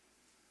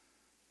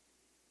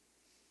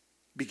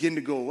begin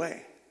to go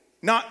away.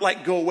 Not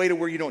like go away to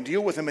where you don't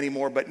deal with them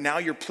anymore, but now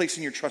you're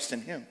placing your trust in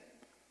him.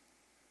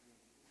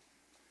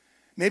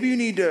 Maybe you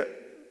need to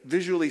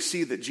visually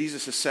see that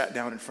Jesus has sat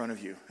down in front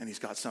of you and he's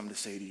got something to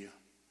say to you.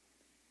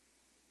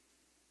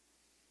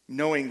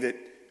 Knowing that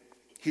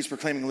he's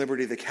proclaiming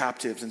liberty to the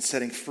captives and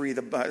setting free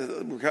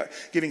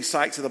giving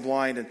sight to the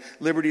blind and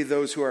liberty to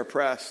those who are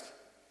oppressed.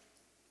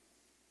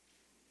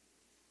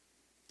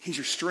 He's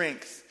your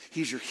strength.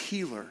 He's your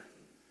healer.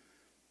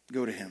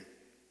 Go to him.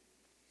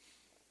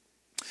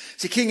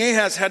 See, King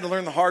Ahaz had to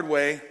learn the hard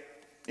way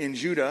in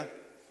Judah,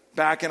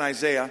 back in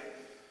Isaiah,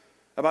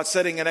 about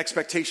setting an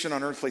expectation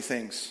on earthly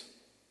things.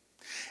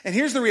 And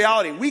here's the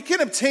reality. We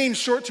can obtain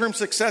short-term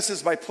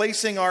successes by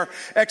placing our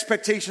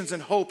expectations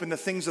and hope in the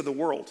things of the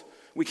world.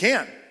 We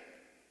can.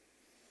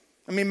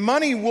 I mean,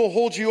 money will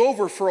hold you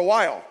over for a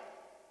while,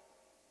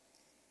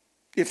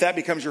 if that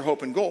becomes your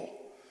hope and goal.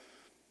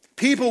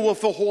 People will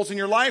fill holes in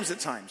your lives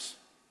at times.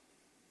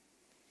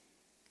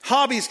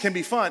 Hobbies can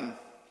be fun.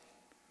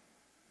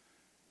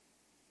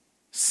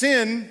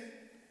 Sin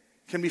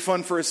can be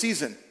fun for a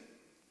season.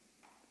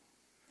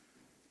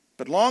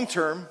 But long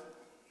term,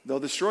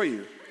 they'll destroy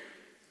you.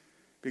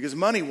 Because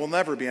money will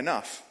never be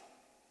enough.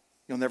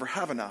 You'll never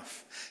have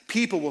enough.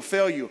 People will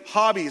fail you.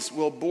 Hobbies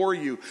will bore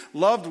you.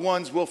 Loved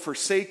ones will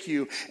forsake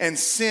you. And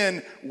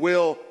sin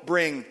will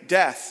bring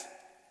death.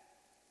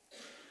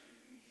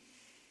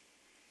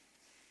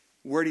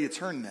 Where do you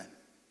turn then?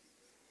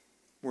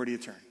 Where do you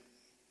turn?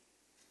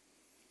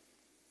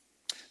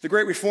 The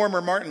great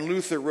reformer Martin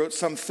Luther wrote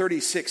some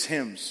 36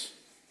 hymns.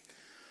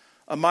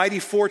 A mighty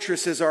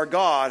fortress is our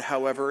God,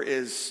 however,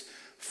 is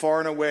far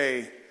and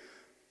away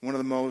one of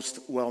the most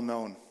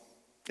well-known.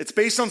 It's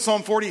based on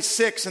Psalm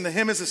 46, and the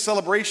hymn is a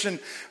celebration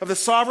of the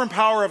sovereign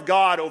power of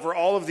God over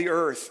all of the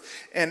earth,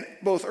 and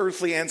both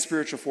earthly and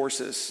spiritual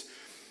forces,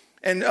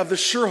 and of the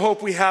sure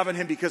hope we have in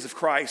him because of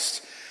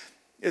Christ.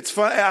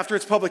 After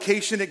its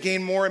publication, it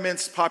gained more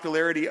immense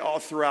popularity all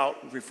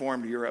throughout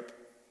Reformed Europe.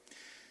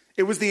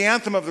 It was the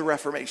anthem of the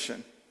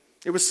Reformation.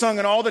 It was sung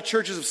in all the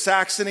churches of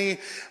Saxony,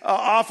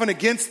 often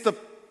against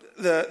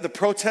the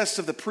protests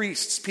of the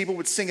priests. People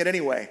would sing it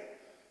anyway.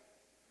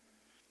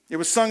 It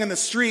was sung in the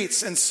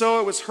streets, and so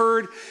it was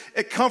heard.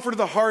 It comforted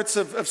the hearts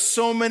of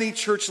so many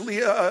so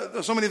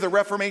many of the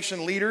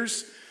Reformation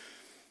leaders.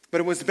 But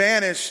it was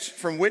banished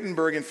from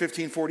Wittenberg in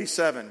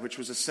 1547, which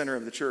was the center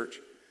of the church.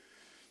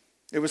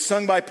 It was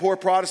sung by poor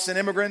Protestant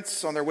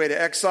immigrants on their way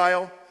to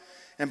exile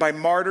and by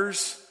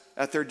martyrs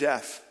at their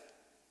death.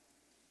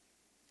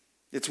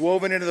 It's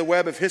woven into the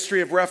web of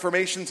history of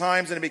Reformation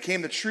times, and it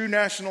became the true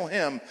national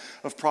hymn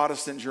of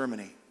Protestant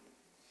Germany.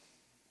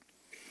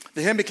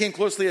 The hymn became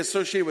closely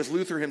associated with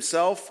Luther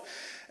himself,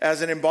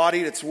 as it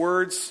embodied its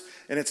words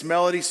and its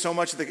melody so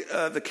much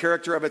of the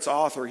character of its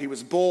author. He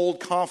was bold,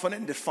 confident,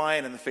 and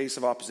defiant in the face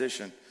of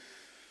opposition.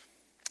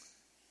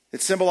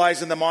 It's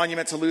symbolized in the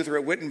monument to Luther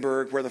at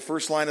Wittenberg, where the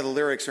first line of the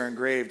lyrics are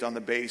engraved on the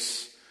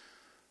base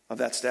of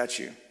that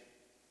statue.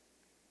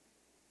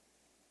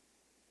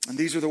 And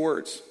these are the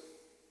words.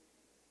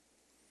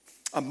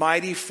 A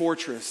mighty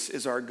fortress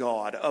is our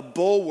God, a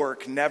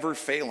bulwark never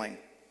failing.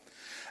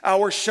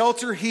 Our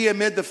shelter he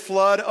amid the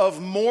flood of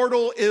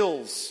mortal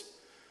ills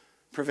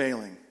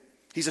prevailing.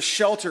 He's a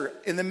shelter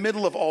in the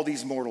middle of all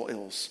these mortal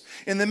ills,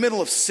 in the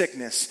middle of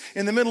sickness,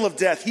 in the middle of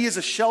death. He is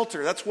a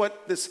shelter. That's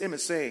what this hymn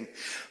is saying.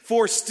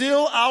 For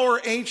still our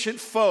ancient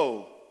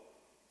foe,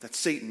 that's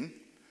Satan,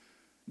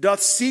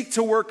 doth seek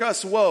to work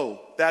us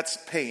woe. That's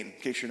pain,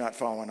 in case you're not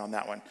following on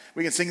that one.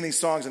 We can sing these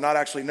songs and not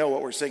actually know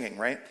what we're singing,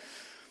 right?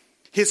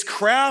 His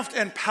craft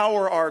and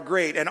power are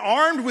great, and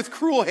armed with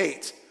cruel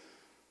hate,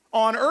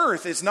 on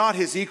earth is not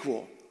his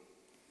equal.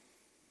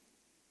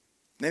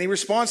 Then he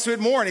responds to it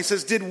more, and he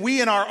says, did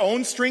we in our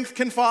own strength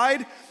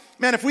confide?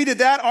 Man, if we did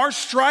that, our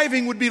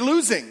striving would be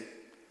losing.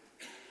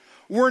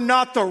 We're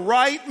not the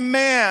right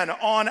man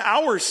on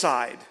our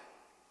side,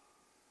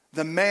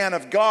 the man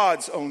of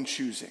God's own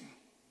choosing.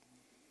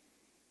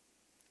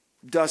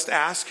 Dost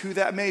ask who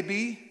that may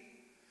be?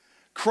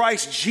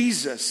 Christ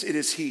Jesus, it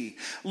is he.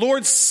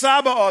 Lord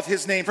Sabaoth,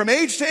 his name, from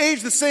age to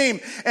age the same,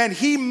 and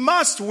he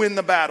must win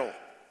the battle.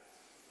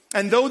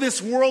 And though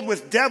this world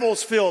with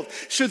devils filled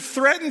should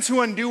threaten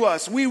to undo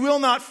us, we will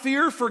not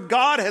fear, for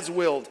God has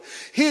willed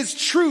his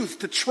truth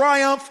to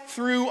triumph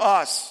through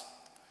us.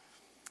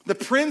 The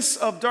prince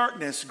of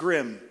darkness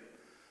grim,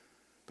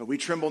 but we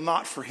tremble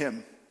not for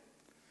him.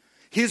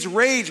 His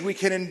rage we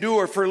can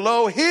endure, for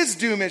lo, his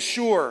doom is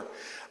sure.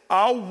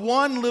 Our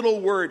one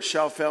little word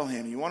shall fell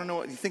him. You want to know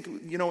what you think?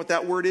 You know what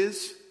that word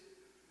is?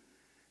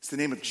 It's the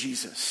name of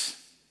Jesus.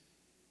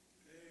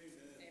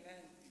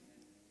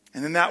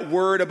 And in that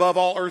word above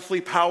all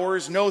earthly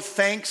powers, no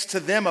thanks to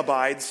them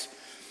abides.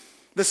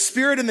 The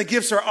Spirit and the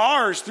gifts are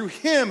ours through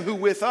him who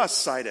with us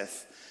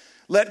sideth.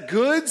 Let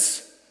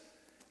goods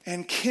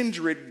and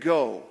kindred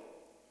go.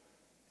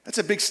 That's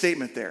a big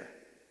statement there.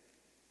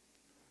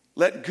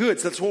 Let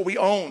goods, that's what we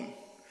own.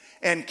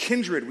 And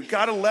kindred, we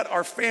got to let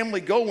our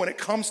family go when it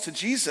comes to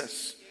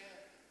Jesus.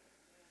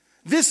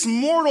 This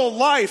mortal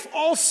life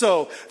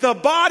also, the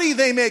body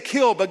they may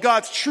kill, but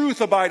God's truth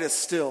abideth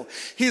still.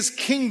 His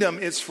kingdom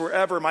is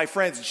forever, my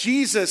friends.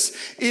 Jesus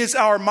is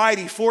our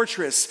mighty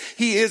fortress.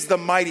 He is the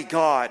mighty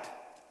God.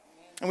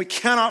 And we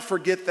cannot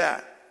forget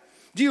that.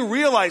 Do you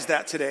realize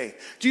that today?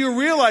 Do you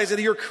realize that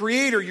your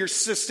creator, your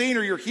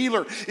sustainer, your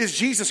healer is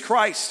Jesus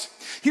Christ?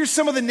 Here's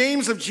some of the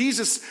names of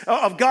Jesus,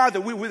 of God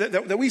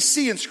that we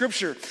see in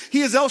Scripture. He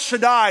is El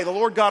Shaddai, the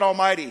Lord God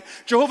Almighty.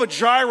 Jehovah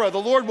Jireh,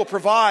 the Lord will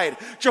provide.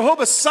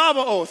 Jehovah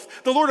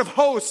Sabaoth, the Lord of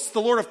hosts, the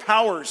Lord of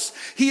powers.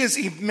 He is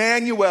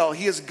Emmanuel.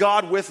 He is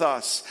God with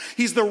us.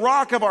 He's the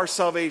rock of our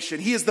salvation.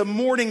 He is the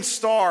morning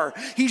star.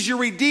 He's your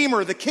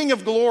Redeemer, the King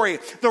of glory,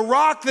 the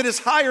rock that is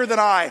higher than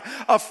I,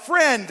 a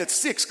friend that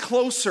sticks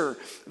closer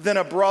than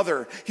a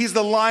brother. He's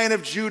the Lion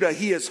of Judah.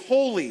 He is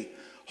holy,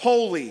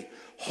 holy,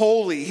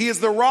 holy. He is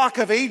the rock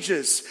of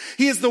ages.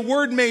 He is the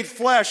word made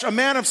flesh, a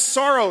man of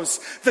sorrows,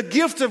 the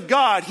gift of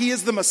God. He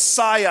is the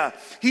Messiah.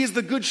 He is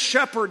the good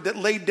shepherd that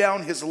laid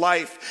down his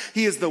life.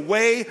 He is the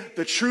way,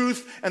 the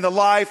truth, and the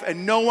life,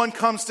 and no one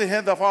comes to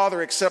him, the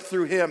Father, except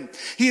through him.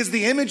 He is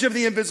the image of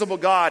the invisible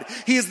God.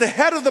 He is the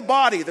head of the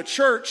body, the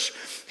church.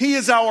 He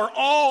is our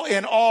all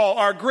in all,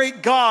 our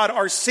great God,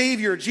 our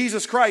Savior,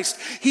 Jesus Christ.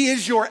 He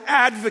is your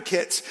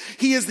advocate.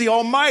 He is the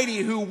Almighty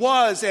who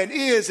was and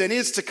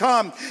is to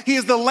come. He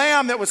is the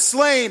Lamb that was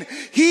slain.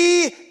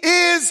 He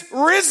is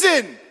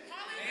risen. Amen.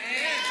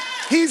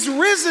 He's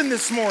risen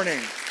this morning.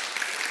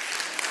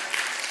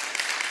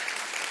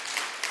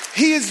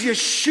 He is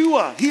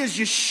Yeshua. He is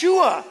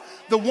Yeshua,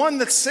 the one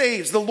that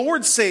saves, the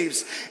Lord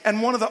saves.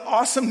 And one of the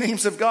awesome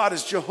names of God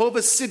is Jehovah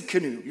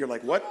Sidkenu. You're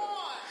like, what?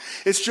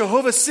 It's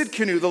Jehovah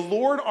Sidkenu, the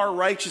Lord our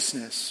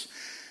righteousness.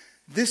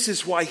 This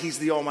is why he's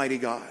the Almighty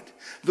God.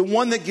 The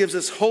one that gives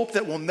us hope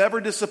that will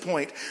never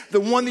disappoint. The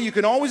one that you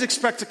can always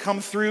expect to come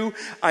through.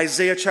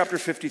 Isaiah chapter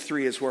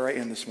 53 is where I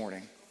end this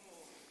morning.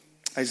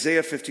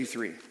 Isaiah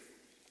 53.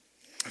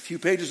 A few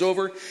pages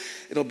over,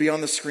 it'll be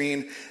on the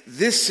screen.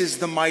 This is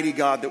the mighty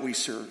God that we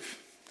serve.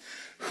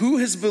 Who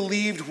has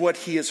believed what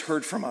he has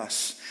heard from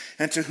us?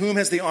 And to whom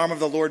has the arm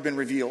of the Lord been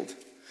revealed?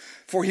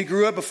 For he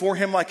grew up before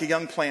him like a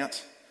young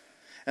plant,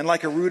 and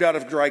like a root out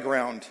of dry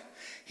ground.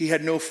 He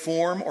had no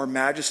form or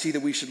majesty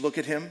that we should look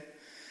at him,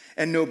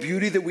 and no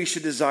beauty that we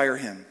should desire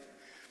him.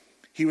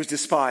 He was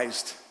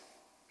despised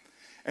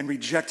and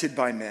rejected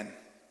by men,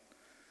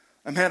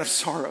 a man of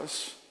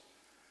sorrows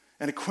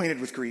and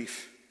acquainted with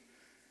grief.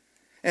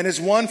 And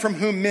as one from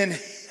whom men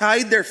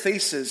hide their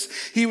faces,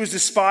 he was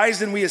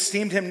despised and we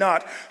esteemed him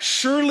not.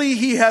 Surely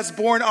he has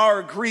borne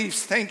our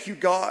griefs, thank you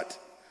God,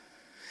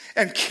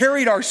 and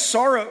carried our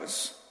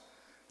sorrows.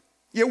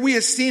 Yet we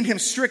esteemed him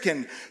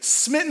stricken,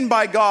 smitten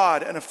by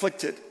God, and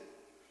afflicted.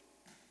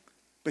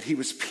 But he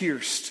was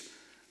pierced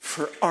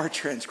for our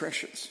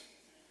transgressions.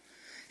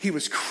 He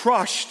was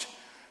crushed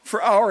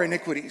for our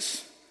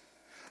iniquities.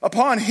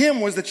 Upon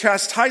him was the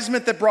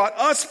chastisement that brought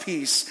us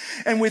peace,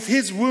 and with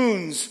his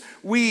wounds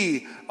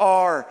we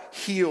are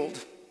healed.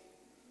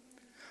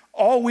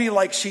 All we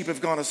like sheep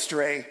have gone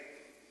astray.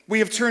 We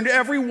have turned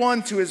every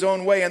one to his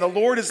own way, and the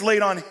Lord has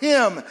laid on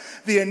him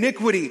the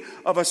iniquity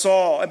of us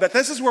all. But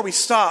this is where we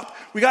stop.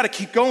 We got to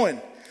keep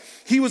going.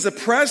 He was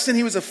oppressed and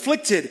he was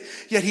afflicted,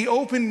 yet he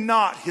opened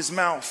not his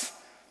mouth.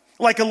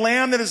 Like a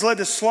lamb that is led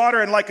to slaughter,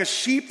 and like a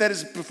sheep that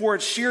is before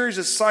its shearers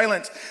is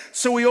silent,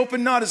 so he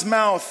opened not his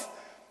mouth.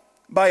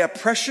 By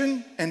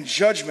oppression and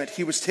judgment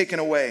he was taken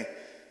away.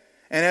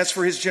 And as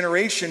for his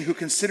generation, who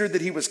considered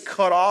that he was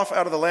cut off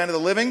out of the land of the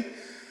living,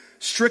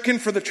 stricken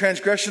for the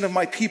transgression of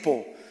my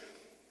people,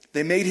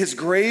 they made his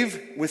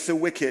grave with the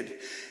wicked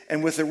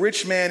and with the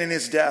rich man in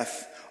his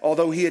death,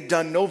 although he had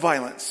done no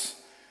violence,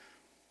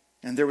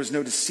 and there was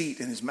no deceit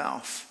in his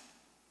mouth.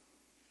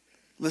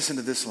 Listen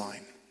to this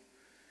line.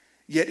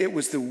 Yet it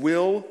was the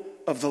will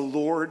of the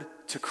Lord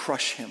to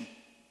crush him.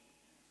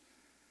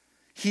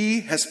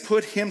 He has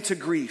put him to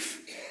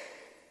grief.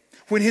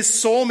 When his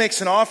soul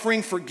makes an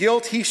offering for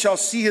guilt, he shall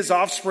see his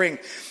offspring.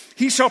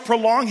 He shall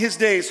prolong his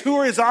days. Who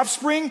are his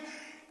offspring?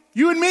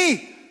 You and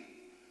me.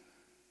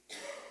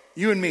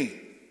 You and me.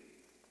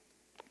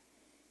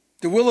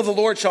 The will of the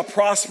Lord shall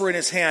prosper in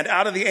his hand.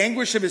 Out of the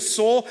anguish of his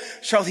soul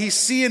shall he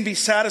see and be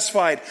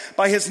satisfied.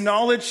 By his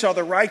knowledge shall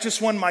the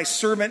righteous one, my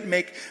servant,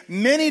 make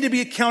many to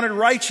be accounted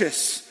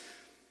righteous,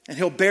 and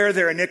he'll bear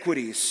their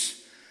iniquities.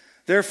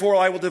 Therefore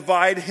I will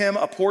divide him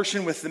a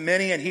portion with the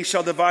many, and he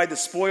shall divide the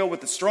spoil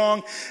with the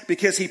strong,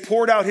 because he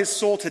poured out his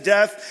soul to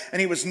death, and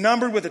he was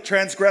numbered with the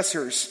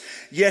transgressors.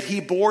 Yet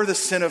he bore the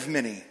sin of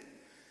many,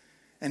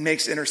 and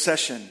makes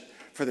intercession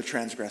for the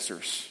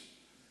transgressors.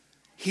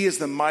 He is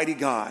the mighty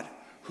God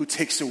who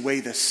takes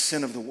away the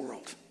sin of the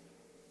world.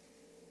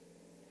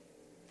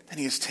 And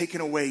he has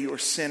taken away your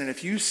sin. And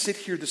if you sit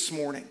here this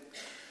morning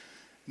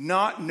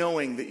not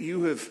knowing that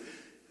you have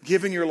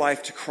given your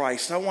life to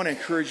Christ, I want to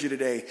encourage you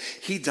today.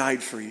 He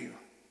died for you.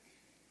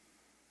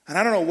 And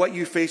I don't know what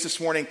you face this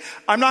morning.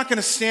 I'm not going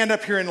to stand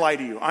up here and lie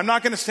to you. I'm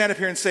not going to stand up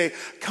here and say,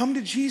 come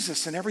to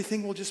Jesus and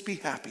everything will just be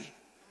happy.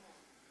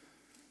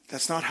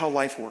 That's not how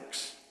life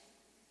works.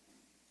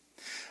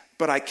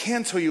 But I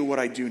can tell you what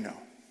I do know.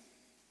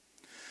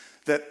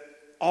 That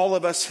all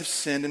of us have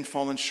sinned and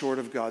fallen short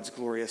of God's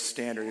glorious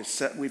standard.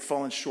 We've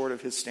fallen short of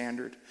his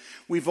standard.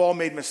 We've all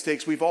made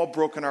mistakes. We've all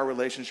broken our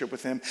relationship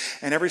with him.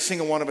 And every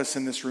single one of us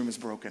in this room is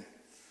broken.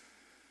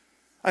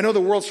 I know the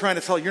world's trying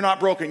to tell you, you're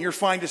not broken. You're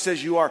fine just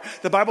as you are.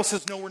 The Bible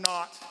says, no, we're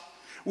not.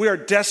 We are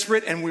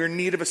desperate and we're in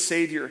need of a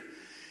Savior.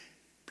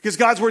 Because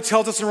God's word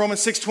tells us in Romans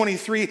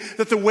 6:23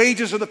 that the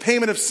wages or the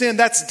payment of sin,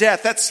 that's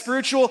death. That's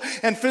spiritual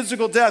and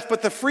physical death.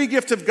 But the free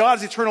gift of God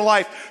is eternal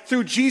life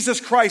through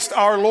Jesus Christ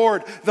our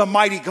Lord, the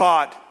mighty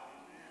God.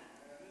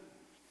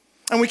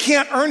 And we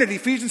can't earn it.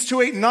 Ephesians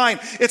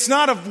 2:8-9. It's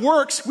not of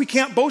works. We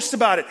can't boast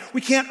about it.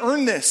 We can't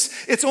earn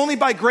this. It's only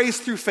by grace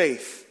through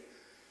faith.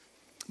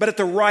 But at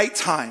the right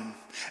time,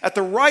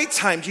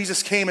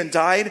 Jesus came and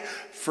died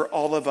for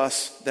all of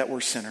us that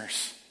were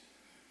sinners.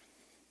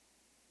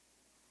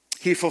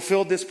 He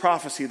fulfilled this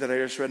prophecy that I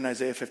just read in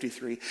Isaiah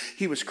 53.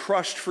 He was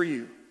crushed for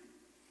you.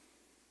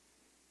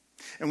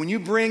 And when you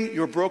bring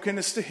your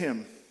brokenness to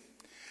him,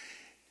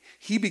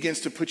 he begins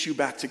to put you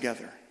back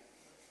together.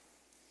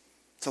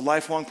 It's a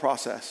lifelong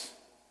process.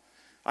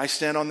 I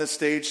stand on this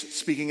stage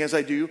speaking as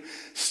I do,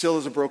 still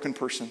as a broken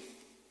person.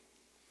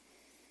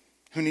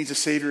 who needs a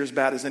Savior as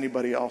bad as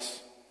anybody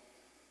else.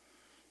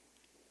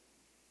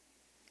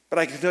 But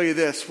I can tell you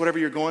this, whatever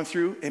you're going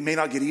through, it may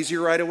not get easier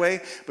right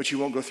away, but you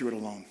won't go through it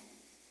alone.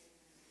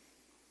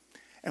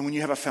 And when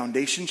you have a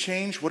foundation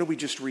change, what did we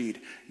just read?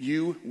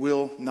 You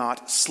will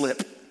not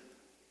slip.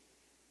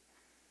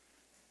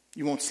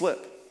 You won't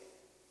slip.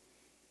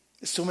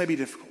 It still may be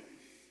difficult.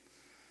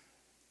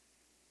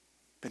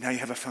 But now you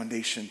have a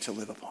foundation to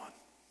live upon.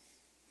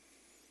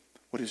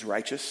 What is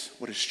righteous,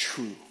 what is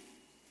true.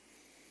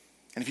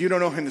 And if you don't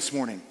know him this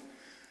morning,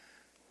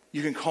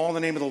 you can call on the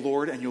name of the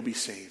Lord and you'll be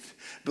saved.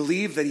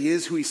 Believe that he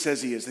is who he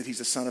says he is, that he's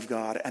the Son of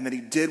God, and that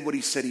he did what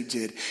he said he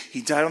did.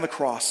 He died on the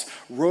cross,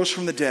 rose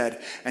from the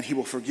dead, and he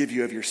will forgive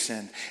you of your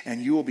sin.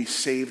 And you will be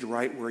saved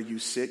right where you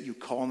sit. You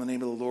call on the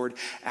name of the Lord,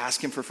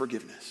 ask him for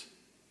forgiveness,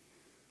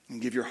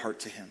 and give your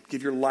heart to him.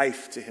 Give your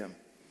life to him.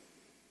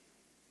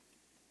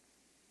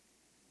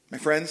 My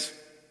friends,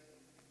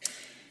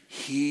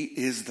 he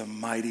is the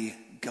mighty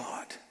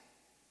God.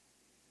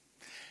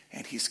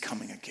 And he's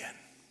coming again.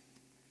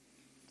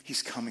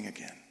 He's coming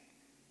again.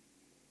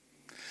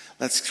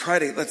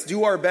 Let's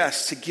do our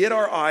best to get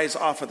our eyes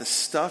off of the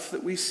stuff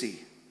that we see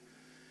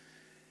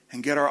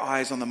and get our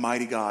eyes on the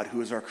mighty God who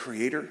is our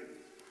creator,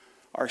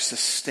 our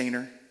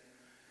sustainer,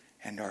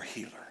 and our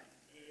healer.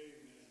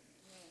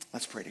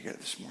 Let's pray together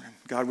this morning.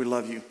 God, we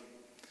love you.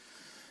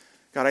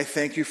 God, I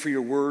thank you for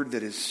your word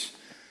that is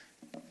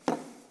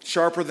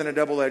sharper than a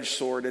double-edged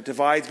sword. It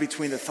divides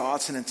between the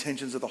thoughts and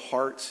intentions of the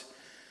heart.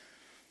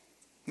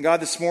 And God,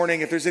 this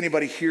morning, if there's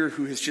anybody here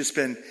who has just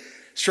been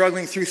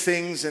struggling through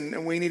things and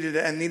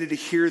needed to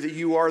hear that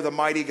you are the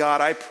mighty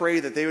God, I pray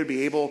that they would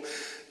be able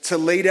to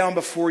lay down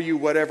before you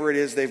whatever it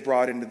is they've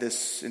brought into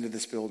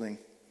this building.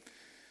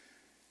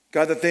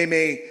 God, that they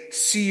may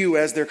see you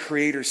as their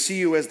creator, see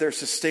you as their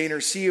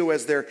sustainer, see you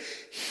as their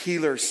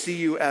healer, see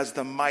you as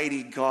the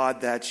mighty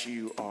God that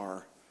you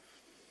are.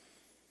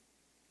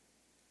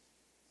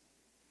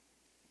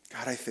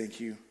 God, I thank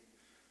you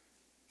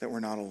that we're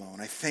not alone.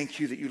 I thank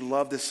you that you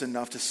loved us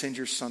enough to send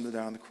your son to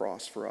die on the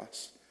cross for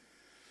us.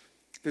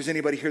 If there's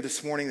anybody here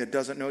this morning that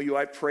doesn't know you,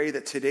 I pray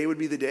that today would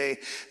be the day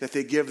that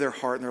they give their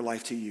heart and their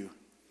life to you.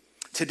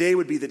 Today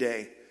would be the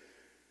day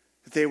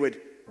that they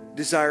would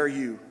desire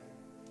you,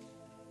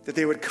 that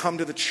they would come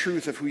to the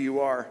truth of who you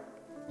are.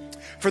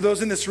 For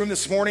those in this room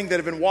this morning that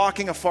have been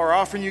walking afar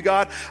off from you,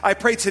 God, I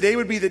pray today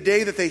would be the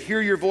day that they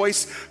hear your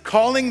voice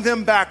calling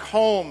them back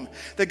home.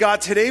 That God,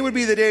 today would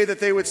be the day that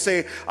they would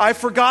say, I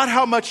forgot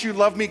how much you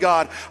love me,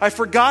 God. I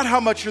forgot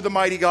how much you're the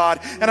mighty God.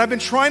 And I've been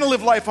trying to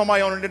live life on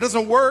my own and it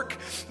doesn't work.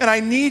 And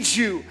I need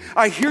you.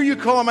 I hear you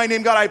calling my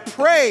name, God. I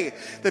pray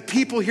that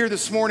people here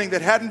this morning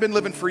that hadn't been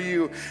living for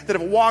you, that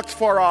have walked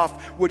far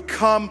off, would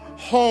come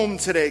home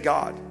today,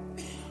 God.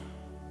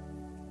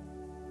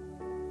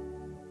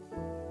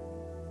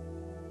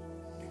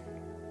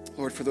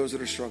 Lord, for those that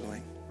are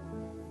struggling,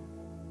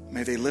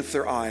 may they lift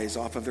their eyes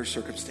off of their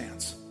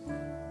circumstance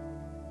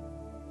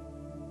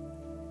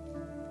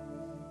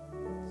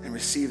and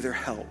receive their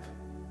help,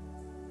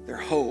 their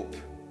hope,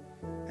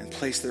 and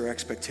place their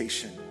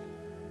expectation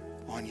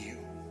on you,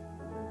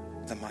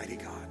 the mighty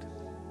God.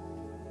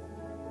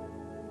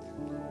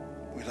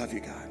 We love you,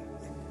 God.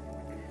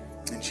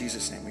 In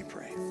Jesus' name we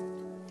pray.